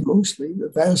shouldn't say mostly; the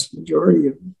vast majority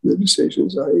of the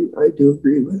decisions I do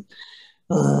agree with.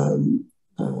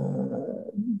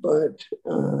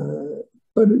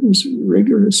 But it was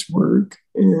rigorous work,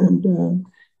 and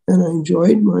I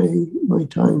enjoyed my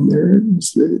time there. It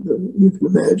was you can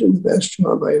imagine the best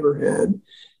job I ever had.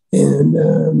 And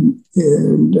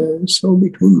so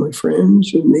between my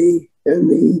friends and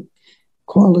the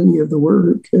quality of the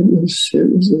work, it was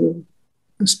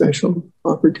a special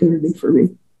opportunity for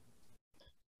me.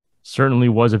 Certainly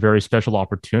was a very special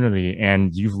opportunity,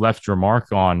 and you've left your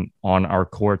mark on our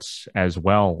courts as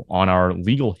well, on our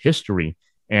legal history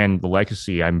and the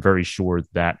legacy. I'm very sure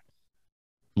that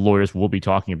lawyers will be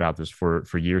talking about this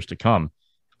for years to come.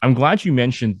 I'm glad you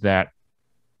mentioned that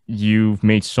you've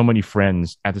made so many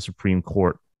friends at the Supreme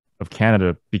Court of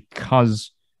Canada,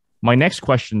 because my next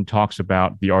question talks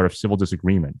about the art of civil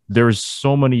disagreement. There's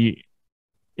so many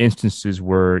instances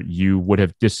where you would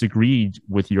have disagreed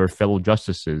with your fellow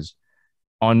justices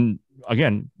on,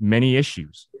 again, many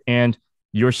issues, and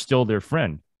you're still their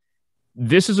friend.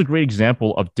 This is a great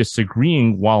example of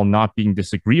disagreeing while not being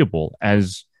disagreeable,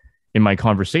 as in my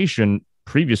conversation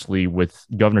previously with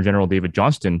Governor General David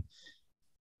Johnston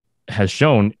has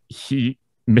shown.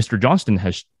 Mr. Johnston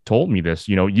has told me this,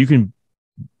 you know, you can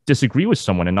disagree with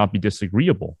someone and not be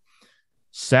disagreeable.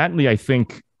 Sadly, I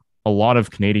think a lot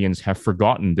of Canadians have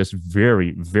forgotten this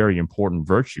very, very important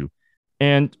virtue.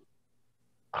 And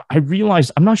I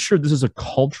realized, I'm not sure this is a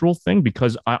cultural thing,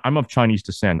 because I'm of Chinese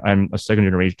descent. I'm a second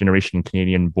generation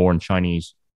Canadian born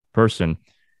Chinese person.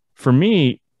 For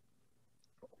me,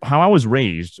 how I was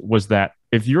raised was that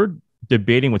if you're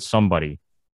debating with somebody,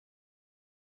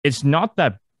 it's not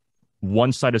that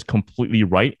one side is completely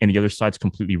right and the other side's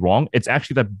completely wrong. It's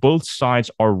actually that both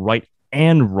sides are right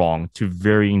and wrong to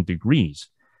varying degrees.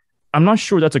 I'm not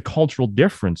sure that's a cultural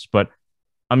difference, but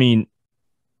I mean,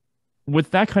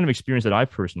 with that kind of experience that I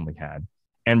personally had,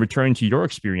 and returning to your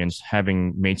experience,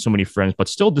 having made so many friends, but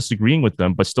still disagreeing with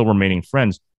them, but still remaining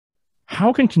friends,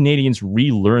 how can Canadians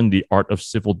relearn the art of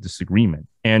civil disagreement?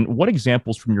 And what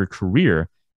examples from your career,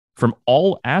 from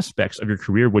all aspects of your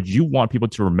career, would you want people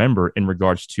to remember in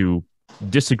regards to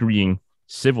disagreeing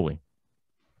civilly?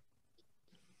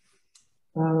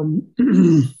 I'm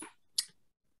going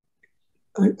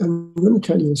to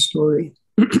tell you a story.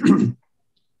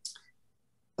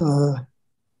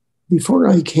 Before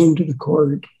I came to the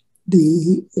court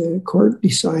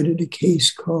decided a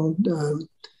case called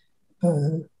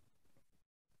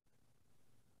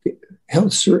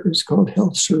Health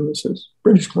Services,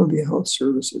 British Columbia Health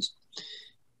Services,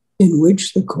 in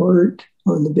which the court,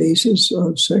 on the basis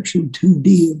of Section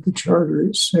 2D of the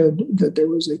Charter, said that there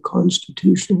was a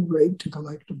constitutional right to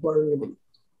collective bargaining.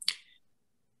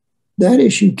 That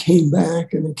issue came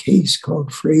back in a case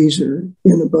called Fraser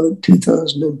in about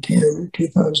 2010 or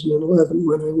 2011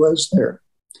 when I was there.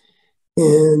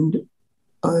 And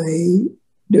I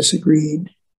disagreed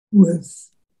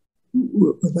with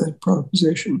that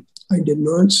proposition. I did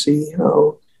not see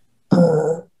how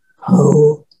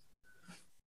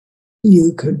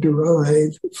you could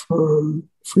derive from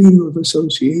freedom of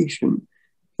association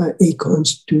a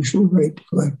constitutional right to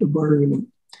collective bargaining.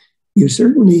 You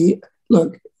certainly,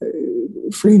 look,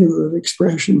 freedom of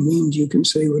expression means you can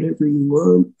say whatever you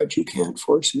want, but you can't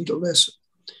force me to listen.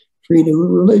 Freedom of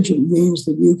religion means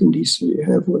that you can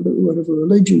have whatever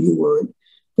religion you want,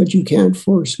 but you can't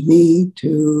force me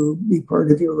to be part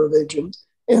of your religion.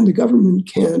 And the government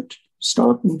can't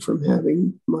stop me from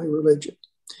having my religion.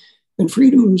 And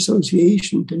freedom of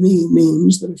association to me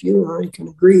means that if you and I can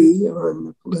agree on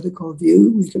a political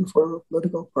view, we can form a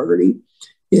political party.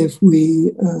 If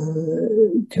we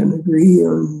can agree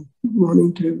on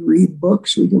wanting to read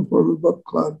books, we can form a book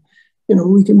club. You know,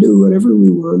 we can do whatever we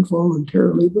want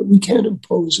voluntarily, but we can't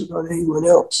impose it on anyone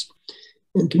else.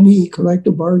 And to me,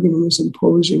 collective bargaining is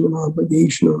imposing an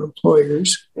obligation on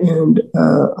employers. And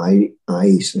I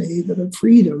say that a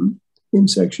freedom in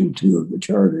Section 2 of the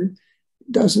Charter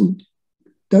doesn't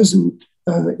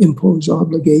impose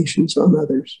obligations on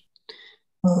others.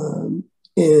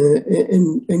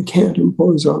 And can't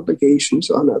impose obligations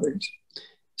on others.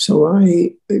 So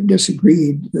I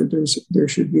disagreed that there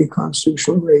should be a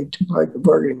constitutional right to collective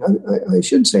bargaining. I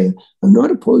should say I'm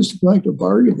not opposed to collective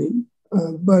bargaining,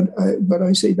 but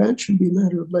I say that should be a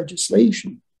matter of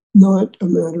legislation, not a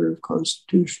matter of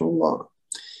constitutional law.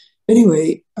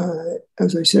 Anyway,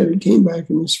 as I said, it came back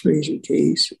in this Fraser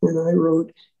case, and I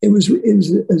wrote, it was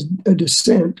a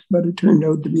dissent, but it turned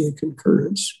out to be a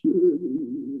concurrence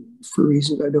for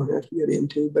reasons I don't have to get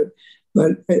into, but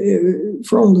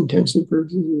for all intents and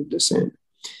purposes, a dissent.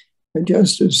 And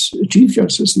Chief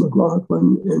Justice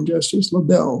McLaughlin and Justice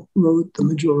LaBelle wrote the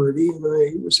majority, and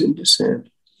I was in dissent.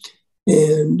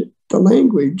 And the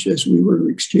language, as we were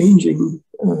exchanging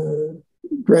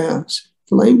drafts,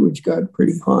 the language got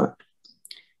pretty hot.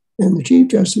 And the Chief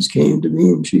Justice came to me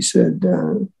and she said,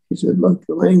 look,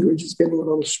 the language is getting a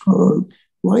little strong.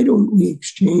 Why don't we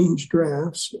exchange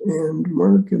drafts and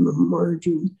mark in the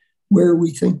margin where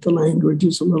we think the language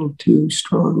is a little too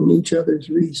strong in each other's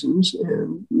reasons,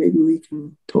 and maybe we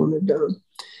can tone it down.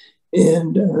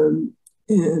 And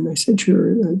I said,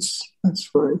 sure, that's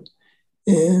fine.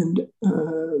 And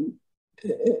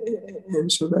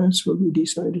so that's what we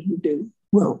decided to do.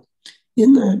 Well,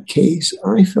 in that case,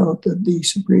 I felt that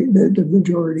the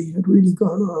majority had really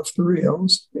gone off the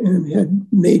rails and had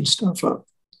made stuff up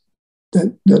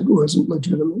that wasn't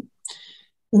legitimate.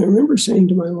 And I remember saying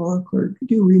to my law clerk,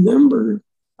 do you remember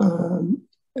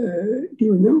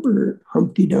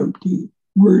Humpty Dumpty?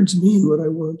 Words mean what I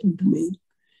want them to mean.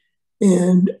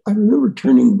 And I remember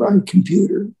turning by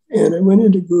computer and I went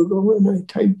into Google and I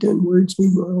typed in words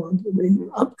mean what I want them to mean.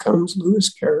 Up comes Lewis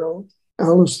Carroll,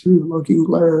 Alice Through the Looking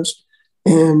Glass,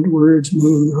 and words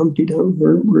mean Humpty Dumpty,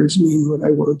 words mean what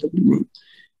I want them to mean.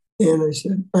 And I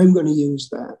said, I'm going to use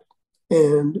that.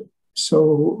 And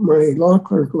so my law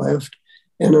clerk left,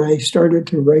 and I started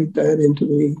to write that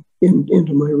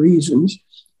into my reasons.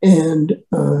 And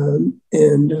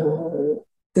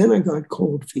then I got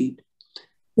cold feet.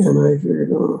 And I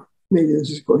figured, oh, maybe this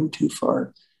is going too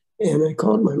far. And I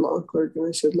called my law clerk and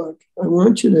I said, look, I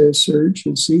want you to search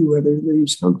and see whether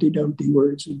these Humpty Dumpty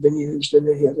words have been used in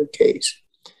any other case.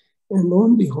 And lo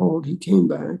and behold, he came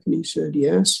back and he said,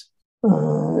 yes,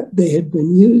 they had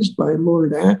been used by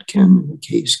Lord Atkin in a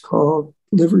case called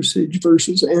Liversidge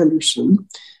versus Anderson,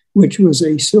 which was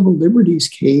a civil liberties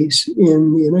case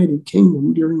in the United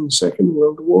Kingdom during the Second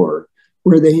World War,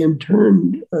 where they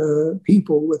interned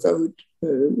people without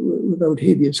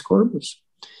habeas corpus.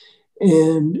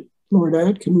 And Lord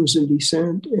Atkin was in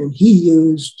dissent, and he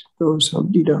used those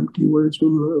Humpty Dumpty words we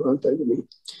knew about that to me.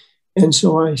 And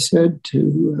so I said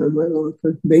to my Lord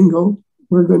clerk, bingo,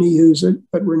 we're going to use it,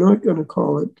 but we're not going to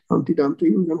call it Humpty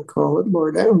Dumpty. We're going to call it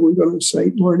Lord Atkin. We're going to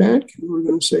cite Lord Atkin. We're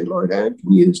going to say Lord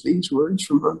Atkin used these words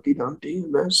from Humpty Dumpty,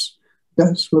 and that's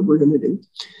what we're going to do.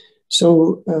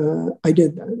 So I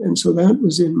did that, and so that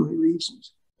was in my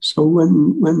reasons. So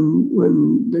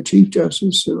when the Chief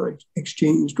Justice and I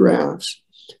exchanged drafts,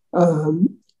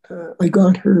 I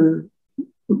got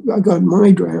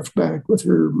my draft back with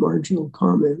her marginal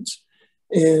comments.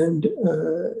 And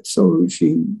so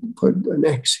she put an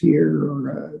X here or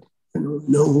a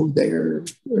no there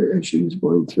as she was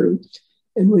going through.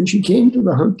 And when she came to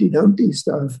the Humpty Dumpty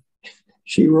stuff,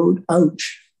 she wrote,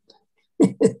 ouch.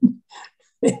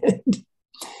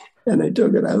 and I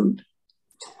took it out.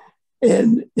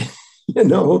 And,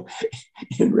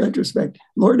 in retrospect,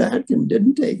 Lord Atkin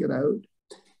didn't take it out.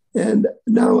 And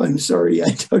now I'm sorry I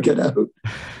took it out.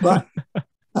 But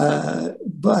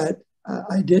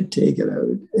I did take it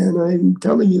out. And I'm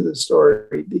telling you the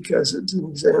story because it's an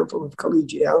example of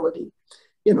collegiality.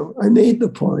 I made the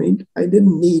point. I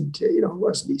didn't need to, it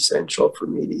wasn't essential for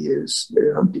me to use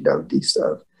the Humpty Dumpty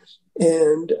stuff.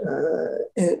 And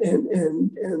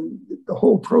the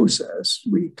whole process,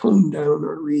 we toned down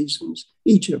our reasons,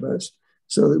 each of us,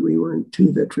 so that we weren't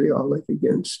too vitriolic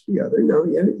against the other. Now,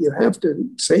 you have to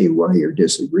say why you're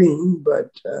disagreeing,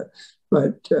 but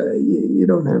you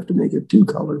don't have to make it too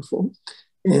colorful.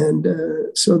 And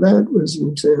so that was an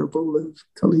example of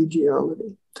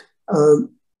collegiality.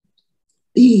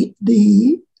 The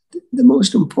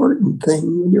most important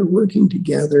thing when you're working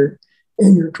together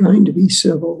and you're trying to be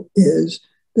civil is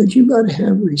that you've got to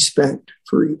have respect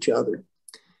for each other.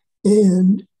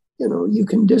 And, you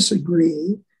can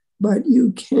disagree, but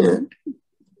you can't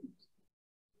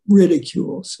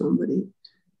ridicule somebody.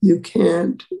 You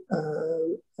can't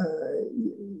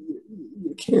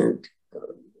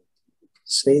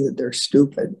say that they're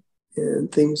stupid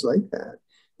and things like that.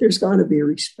 There's got to be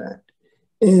respect.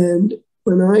 And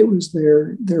when I was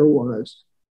there, there was.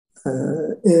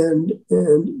 And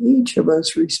each of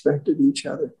us respected each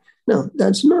other. Now,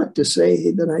 that's not to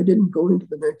say that I didn't go into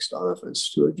the next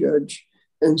office to a judge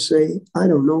and say, I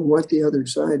don't know what the other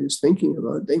side is thinking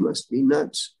about. They must be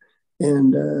nuts.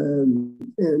 And I'm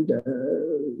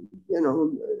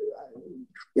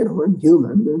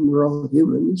human and we're all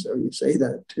humans. So you say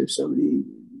that to somebody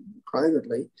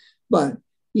privately, but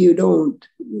you're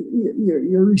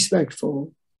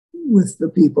respectful with the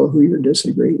people who you're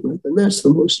disagreeing with. And that's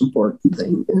the most important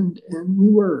thing. And we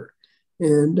were.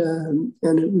 And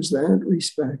it was that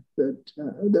respect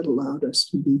that allowed us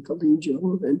to be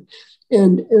collegial.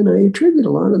 And I attribute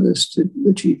a lot of this to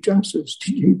the Chief Justice,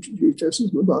 Chief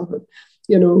Justice McLaughlin.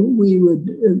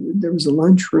 There was a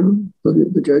lunchroom,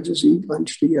 the judges eat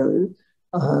lunch together.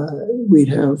 We'd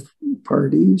have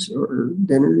parties or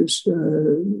dinners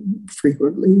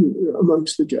frequently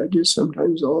amongst the judges,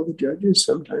 sometimes all the judges,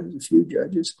 sometimes a few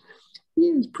judges.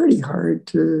 It's pretty hard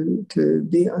to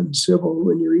be uncivil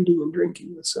when you're eating and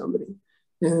drinking with somebody.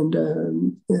 And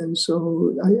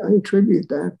so I attribute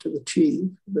that to the chief,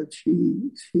 that she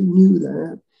knew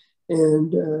that.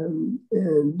 And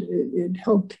it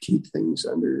helped keep things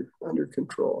under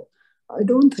control. I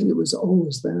don't think it was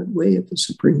always that way at the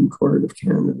Supreme Court of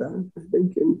Canada. I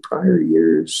think in prior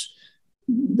years,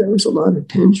 there was a lot of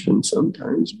tension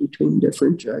sometimes between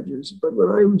different judges. But when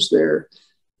I was there,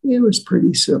 it was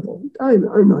pretty civil.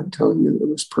 I'm not telling you that it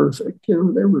was perfect. There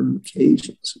were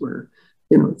occasions where,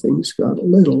 things got a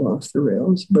little off the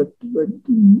rails, but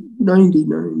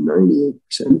 98%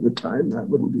 of the time, that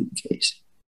wouldn't be the case.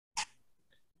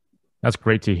 That's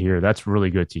great to hear. That's really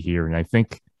good to hear. And I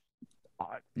think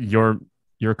your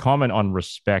comment on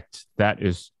respect, that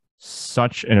is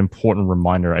such an important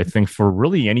reminder, I think, for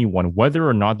really anyone, whether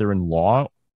or not they're in law,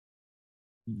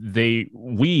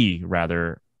 we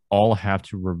all have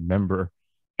to remember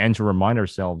and to remind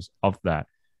ourselves of that.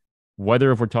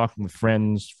 Whether if we're talking with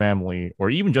friends, family, or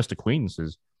even just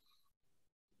acquaintances,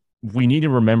 we need to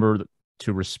remember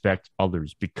to respect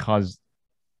others, because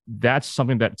that's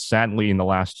something that sadly in the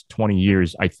last 20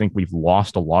 years, I think we've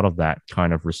lost a lot of that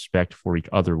kind of respect for each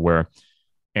other,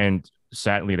 and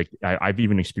sadly, I've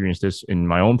even experienced this in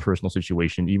my own personal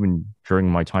situation, even during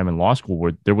my time in law school,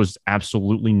 where there was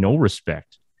absolutely no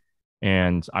respect.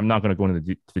 And I'm not going to go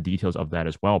into the details of that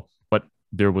as well, but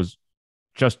there was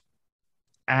just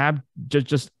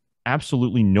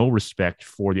absolutely no respect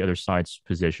for the other side's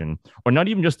position, or not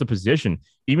even just the position,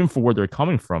 even for where they're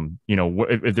coming from.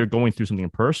 If they're going through something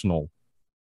personal,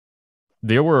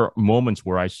 there were moments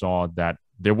where I saw that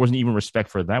there wasn't even respect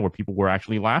for that, where people were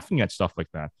actually laughing at stuff like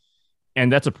that.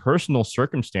 and that's a personal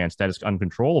circumstance that is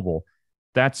uncontrollable,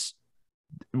 that's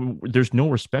there's no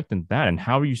respect in that. And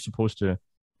how are you supposed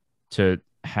to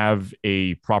have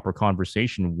a proper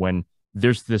conversation when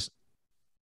there's this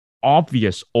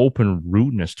obvious open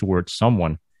rudeness towards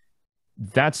someone?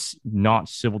 That's not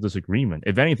civil disagreement.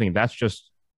 If anything, that's just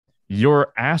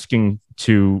you're asking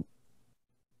to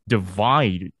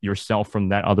divide yourself from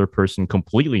that other person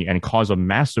completely and cause a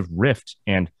massive rift.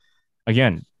 And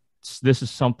again, this is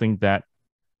something that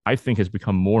I think has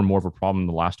become more and more of a problem in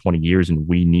the last 20 years, and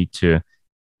we need to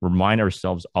remind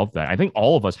ourselves of that. I think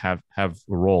all of us have a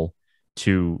role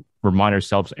to remind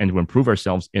ourselves and to improve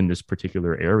ourselves in this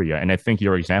particular area. And I think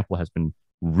your example has been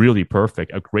really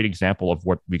perfect, a great example of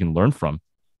what we can learn from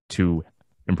to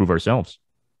improve ourselves.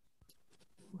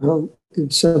 Well,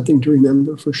 it's something to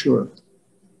remember for sure.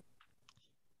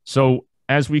 So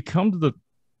as we come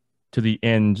to the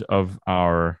end of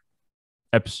our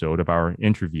episode of our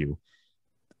interview,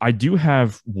 I do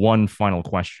have one final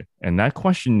question. And that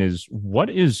question is, what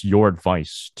is your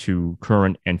advice to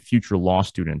current and future law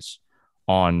students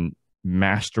on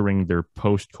mastering their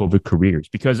post-COVID careers?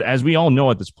 Because as we all know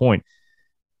at this point,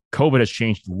 COVID has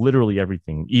changed literally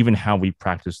everything, even how we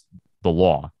practice the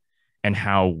law and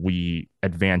how we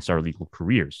advance our legal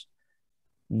careers.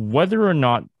 Whether or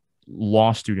not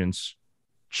law students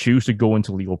choose to go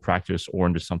into legal practice or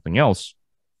into something else,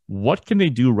 what can they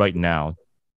do right now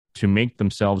to make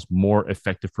themselves more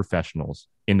effective professionals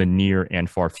in the near and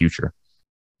far future?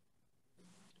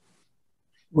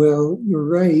 Well, you're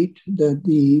right that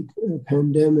the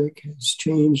pandemic has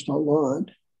changed a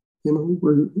lot. You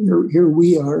know, here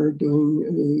we are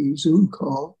doing a Zoom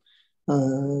call.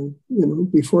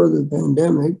 Before the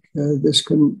pandemic,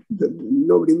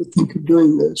 nobody would think of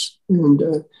doing this, and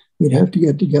we'd have to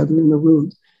get together in a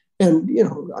room. And,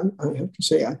 I have to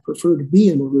say, I prefer to be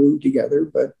in a room together,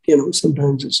 but,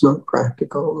 sometimes it's not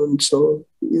practical. And so,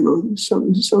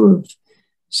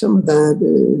 some of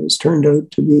that has turned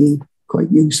out to be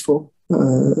quite useful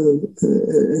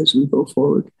as we go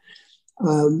forward.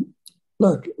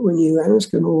 Look, when you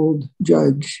ask an old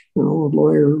judge, an old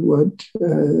lawyer, what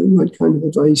kind of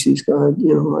advice he's got,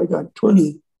 I got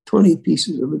 20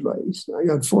 pieces of advice. I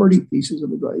got 40 pieces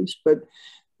of advice, but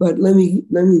let me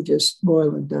just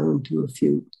boil it down to a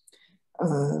few.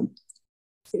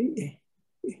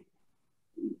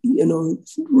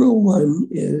 Rule one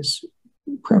is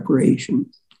preparation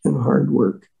and hard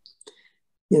work.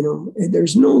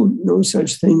 There's no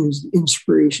such thing as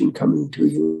inspiration coming to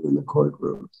you in the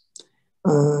courtroom.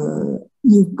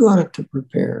 You've got to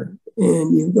prepare,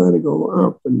 and you've got to go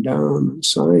up and down and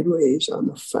sideways on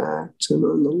the facts and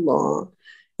on the law.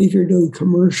 If you're doing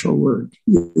commercial work,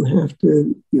 you have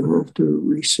to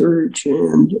research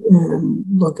and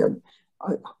look at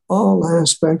all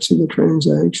aspects of the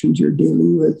transactions you're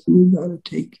dealing with, and you've got to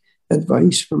take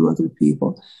advice from other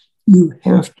people. You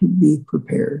have to be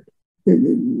prepared.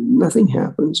 Nothing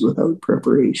happens without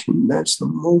preparation. That's the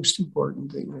most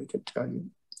important thing I can tell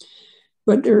you.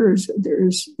 But there's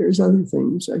other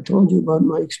things. I told you about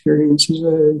my experience as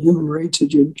a human rights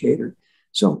adjudicator.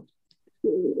 So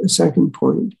a second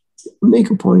point,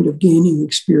 make a point of gaining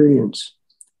experience.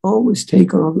 Always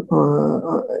take on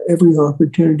every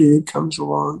opportunity that comes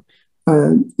along,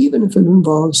 even if it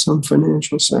involves some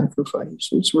financial sacrifice.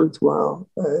 It's worthwhile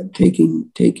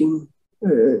taking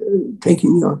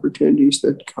the opportunities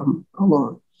that come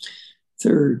along.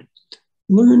 Third,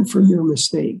 learn from your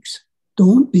mistakes.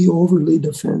 Don't be overly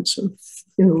defensive.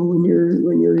 When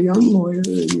you're a young lawyer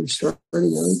and you're starting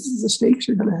out, mistakes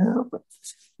are going to happen.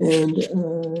 And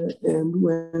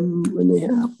when they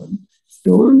happen,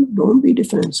 don't be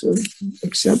defensive.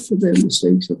 Accept that the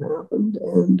mistakes have happened,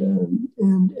 and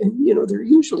they're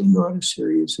usually not as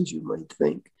serious as you might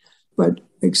think. But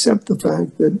accept the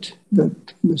fact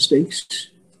that mistakes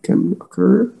can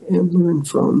occur and learn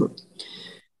from them.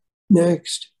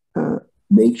 Next,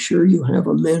 make sure you have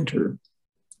a mentor,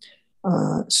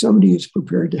 somebody who's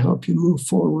prepared to help you move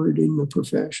forward in the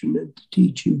profession and to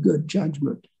teach you good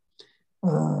judgment.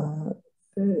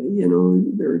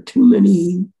 There are too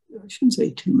many, I shouldn't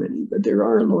say too many, but there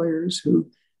are lawyers who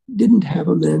didn't have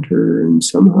a mentor and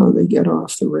somehow they get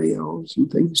off the rails and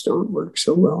things don't work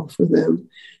so well for them.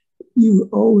 You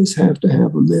always have to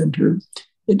have a mentor.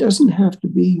 It doesn't have to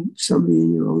be somebody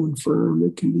in your own firm.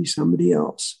 It can be somebody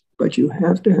else. But you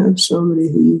have to have somebody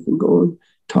who you can go and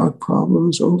talk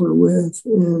problems over with.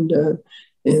 And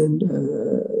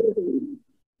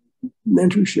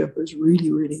mentorship is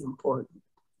really, really important.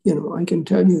 I can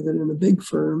tell you that in the big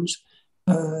firms,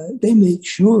 they make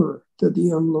sure that the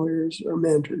young lawyers are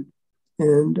mentored.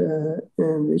 And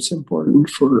it's important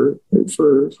for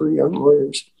young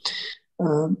lawyers.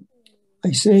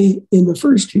 I say in the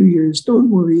first 2 years, don't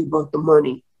worry about the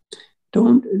money.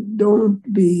 Don't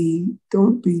be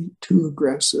too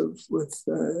aggressive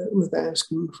with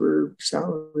asking for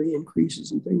salary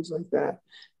increases and things like that.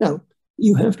 Now,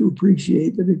 you have to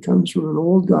appreciate that it comes from an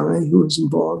old guy who was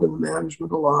involved in the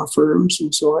management of law firms,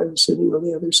 and so I was sitting on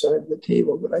the other side of the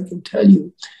table. But I can tell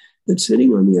you that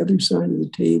sitting on the other side of the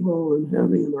table and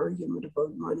having an argument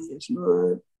about money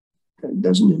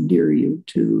doesn't endear you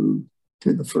to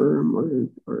the firm or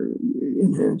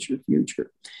enhance your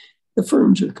future. The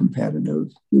firms are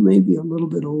competitive. You may be a little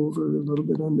bit over, a little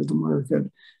bit under the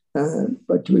market,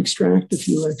 but to extract a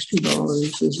few extra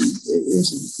dollars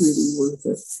isn't really worth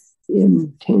it.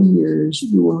 In 10 years,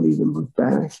 you won't even look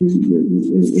back.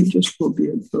 It just will be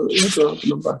a drop in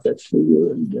the bucket to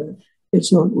you, and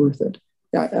it's not worth it.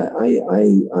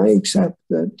 I accept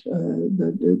that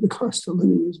the cost of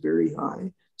living is very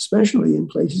high, especially in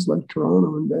places like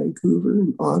Toronto and Vancouver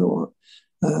and Ottawa.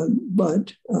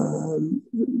 But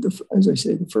as I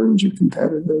say, the firms are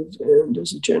competitive, and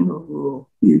as a general rule,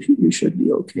 you should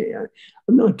be okay.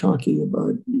 I'm not talking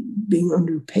about being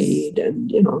underpaid,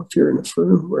 and if you're in a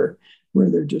firm where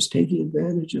they're just taking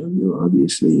advantage of you,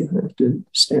 obviously you have to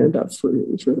stand up for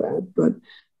that.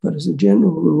 But as a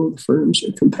general rule, the firms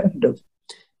are competitive.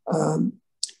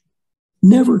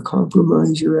 Never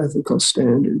compromise your ethical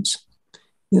standards.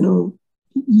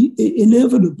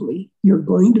 Inevitably, you're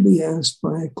going to be asked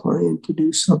by a client to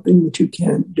do something that you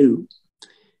can't do.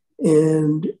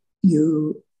 And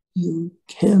you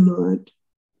cannot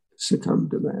succumb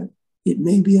to that. It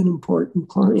may be an important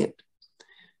client.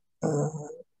 And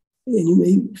you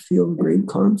may feel great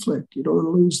conflict. You don't want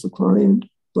to lose the client,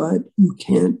 but you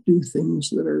can't do things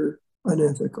that are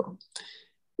unethical.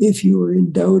 If you are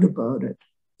in doubt about it,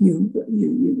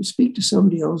 you speak to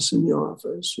somebody else in the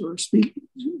office, or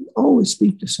always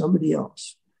speak to somebody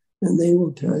else, and they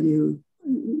will tell you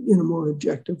in a more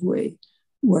objective way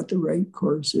what the right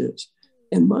course is.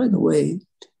 And by the way,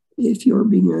 if you're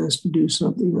being asked to do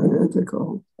something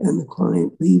unethical and the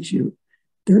client leaves you,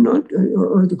 they're not,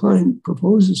 or the client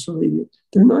proposes to leave you,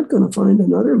 they're not going to find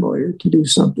another lawyer to do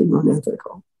something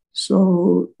unethical.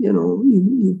 So,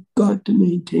 you've got to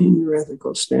maintain your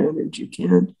ethical standards. You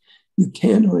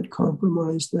cannot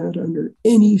compromise that under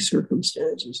any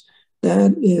circumstances.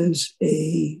 That's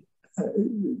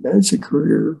a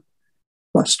career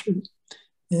buster.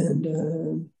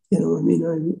 And,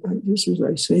 just as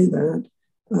I say that,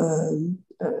 I'm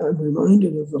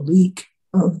reminded of the leak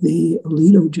of the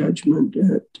Alito judgment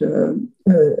at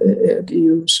the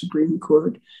U.S. Supreme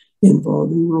Court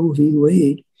involving Roe v.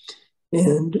 Wade.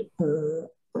 And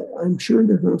I'm sure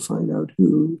they're going to find out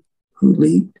who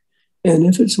leaked. And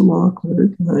if it's a law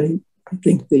clerk, and I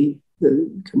think the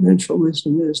conventional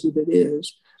wisdom is that it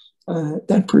is,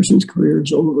 that person's career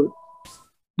is over.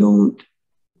 Don't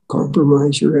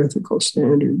compromise your ethical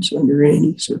standards under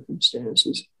any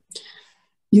circumstances.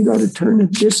 You got to turn a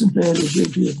disadvantage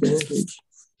into advantage.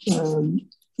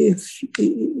 If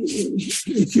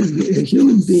you're a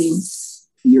human being,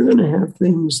 you're going to have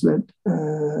things that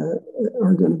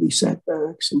are going to be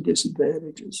setbacks and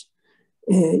disadvantages.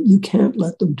 And you can't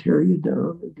let them tear you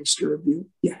down or disturb you.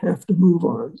 You have to move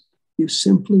on. You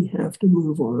simply have to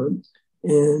move on.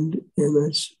 And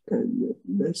that's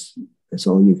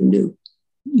all you can do.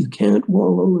 You can't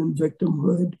wallow in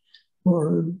victimhood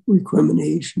or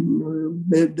recrimination or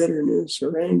bitterness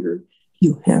or anger.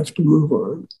 You have to move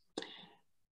on.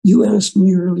 You asked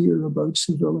me earlier about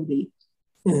civility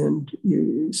and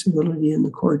civility in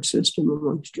the court system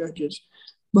amongst judges,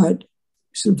 but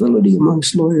civility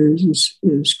amongst lawyers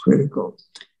is critical.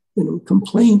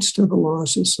 Complaints to the Law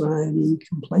Society,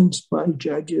 complaints by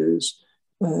judges,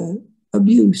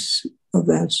 abuse of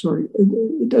that sort,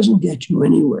 it doesn't get you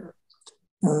anywhere.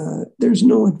 There's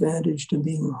no advantage to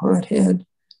being a hothead.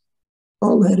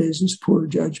 All that is poor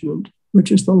judgment,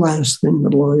 which is the last thing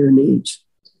that a lawyer needs.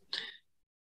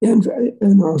 And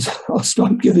I'll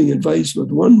stop giving advice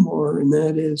with one more, and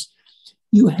that is,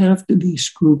 you have to be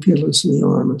scrupulously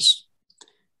honest.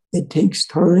 It takes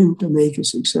time to make a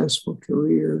successful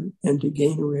career and to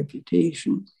gain a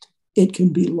reputation. It can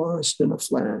be lost in a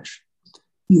flash.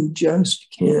 You just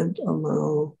can't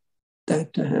allow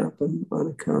that to happen on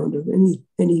account of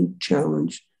any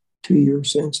challenge to your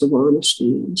sense of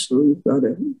honesty. And so you've got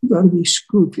to be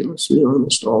scrupulously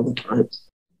honest all the time.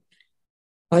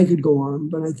 I could go on,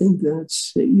 but I think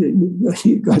that's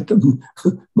you got them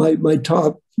my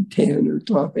top 10 or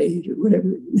top 8 or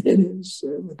whatever it is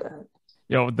with that.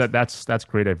 That's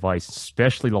great advice,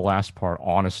 especially the last part,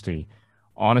 honesty,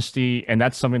 and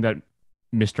that's something that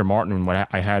Mr. Martin, when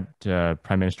I had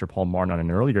Prime Minister Paul Martin on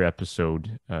an earlier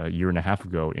episode a year and a half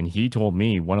ago, and he told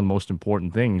me one of the most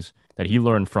important things that he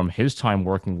learned from his time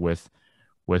working with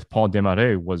Paul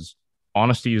Desmarais was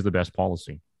honesty is the best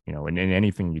policy, in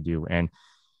anything you do. And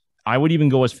I would even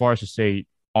go as far as to say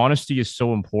honesty is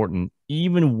so important,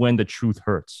 even when the truth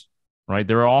hurts, right?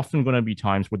 There are often going to be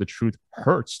times where the truth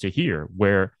hurts to hear,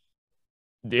 where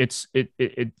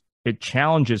it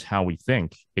challenges how we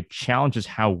think. It challenges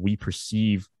how we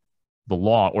perceive the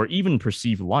law or even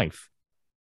perceive life.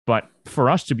 But for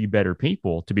us to be better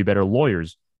people, to be better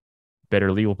lawyers,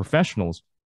 better legal professionals,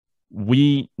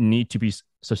 we need to be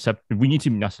susceptible. We need to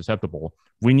be not susceptible.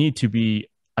 We need to be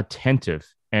attentive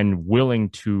and willing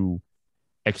to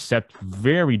accept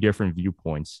very different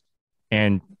viewpoints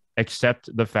and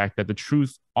accept the fact that the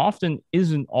truth often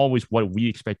isn't always what we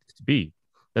expect it to be,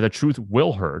 that the truth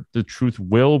will hurt, the truth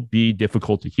will be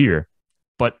difficult to hear,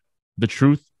 but the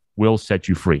truth will set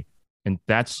you free. And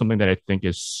that's something that I think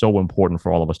is so important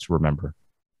for all of us to remember.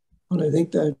 Well, I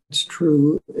think that's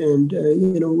true. And,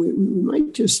 we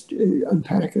might just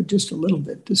unpack it just a little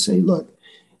bit to say, look,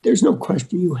 there's no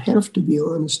question you have to be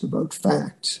honest about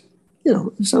facts.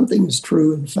 If something is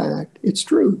true in fact, it's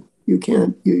true. You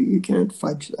can't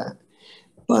fudge that.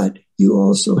 But you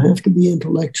also have to be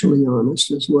intellectually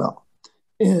honest as well.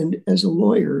 And as a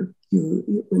lawyer,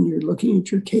 when you're looking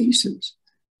at your cases,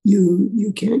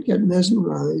 you can't get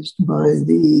mesmerized by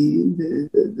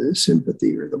the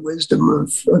sympathy or the wisdom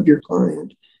of your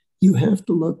client. You have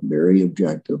to look very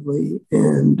objectively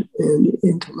and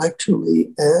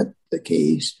intellectually at the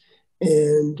case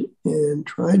and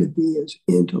try to be as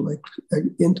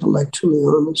intellectually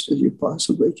honest as you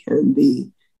possibly can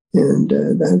be. And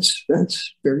that's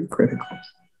very critical.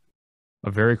 A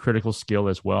very critical skill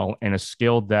as well, and a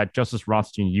skill that, Justice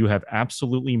Rothstein, you have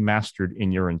absolutely mastered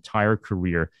in your entire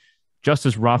career.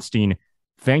 Justice Rothstein,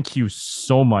 thank you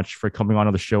so much for coming on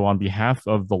to the show on behalf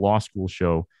of the Law School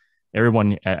Show.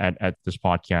 Everyone at this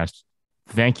podcast,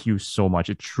 thank you so much.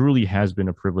 It truly has been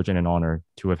a privilege and an honor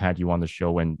to have had you on the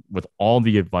show, and with all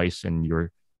the advice and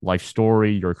your life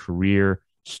story, your career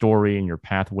story, and your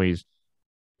pathways.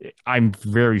 I'm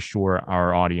very sure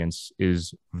our audience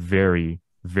is very,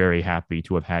 very happy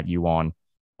to have had you on,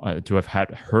 to have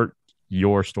heard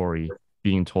your story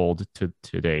being told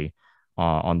today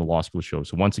on the Law School Show.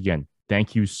 So once again,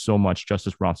 thank you so much,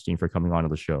 Justice Rothstein, for coming on to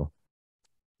the show.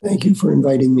 Thank you for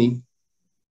inviting me.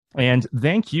 And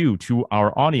thank you to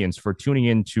our audience for tuning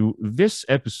in to this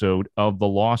episode of the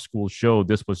Law School Show.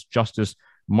 This was Justice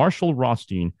Marshall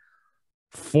Rothstein,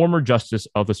 former Justice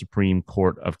of the Supreme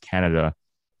Court of Canada.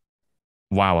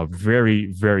 Wow, a very,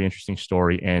 very interesting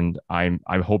story. And I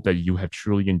hope that you have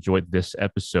truly enjoyed this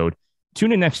episode.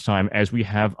 Tune in next time as we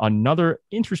have another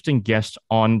interesting guest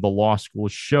on the Law School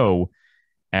Show.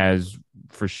 As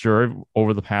for sure,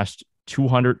 over the past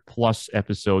 200 plus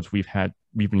episodes we've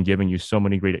been giving you so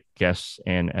many great guests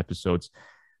and episodes.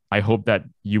 I hope that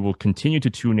you will continue to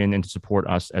tune in and to support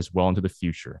us as well into the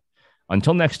future.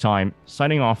 Until next time,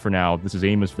 signing off for now, this is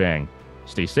Amos Vang.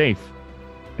 Stay safe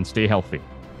and stay healthy.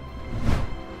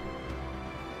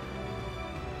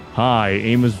 Hi,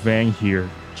 Amos Vang here,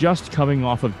 just coming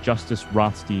off of Justice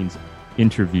Rothstein's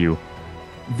interview.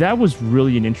 That was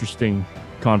really an interesting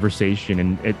conversation,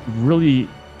 and it really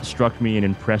struck me and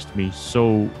impressed me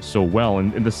so well,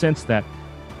 in the sense that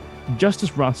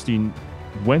Justice Rothstein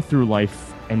went through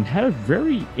life and had a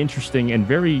very interesting and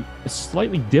very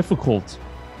slightly difficult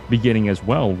beginning as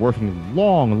well, working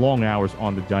long hours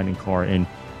on the dining car and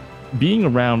being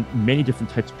around many different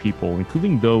types of people,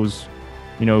 including those,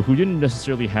 who didn't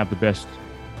necessarily have the best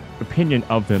opinion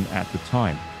of him at the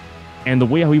time. And the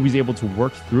way how he was able to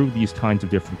work through these kinds of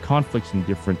different conflicts and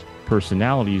different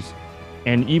personalities,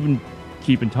 and even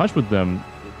keep in touch with them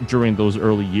during those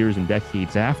early years and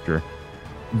decades after,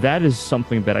 that is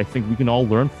something that I think we can all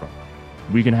learn from.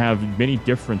 We can have many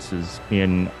differences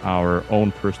in our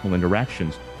own personal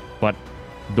interactions, but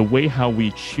the way how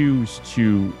we choose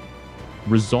to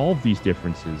resolve these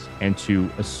differences and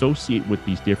to associate with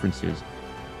these differences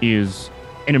is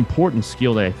an important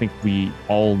skill that I think we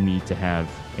all need to have.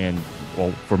 And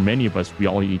well, for many of us, we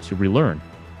all need to relearn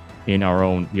in our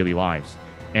own daily lives.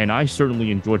 And I certainly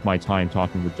enjoyed my time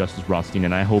talking with Justice Rothstein,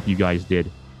 and I hope you guys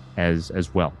did as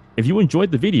well. If you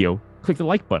enjoyed the video, click the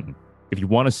like button. If you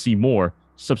want to see more,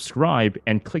 subscribe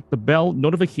and click the bell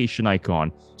notification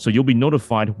icon so you'll be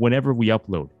notified whenever we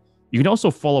upload. You can also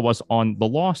follow us on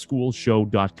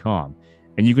thelawschoolshow.com,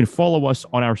 and you can follow us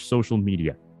on our social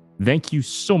media. Thank you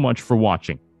so much for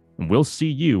watching, and we'll see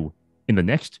you in the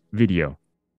next video.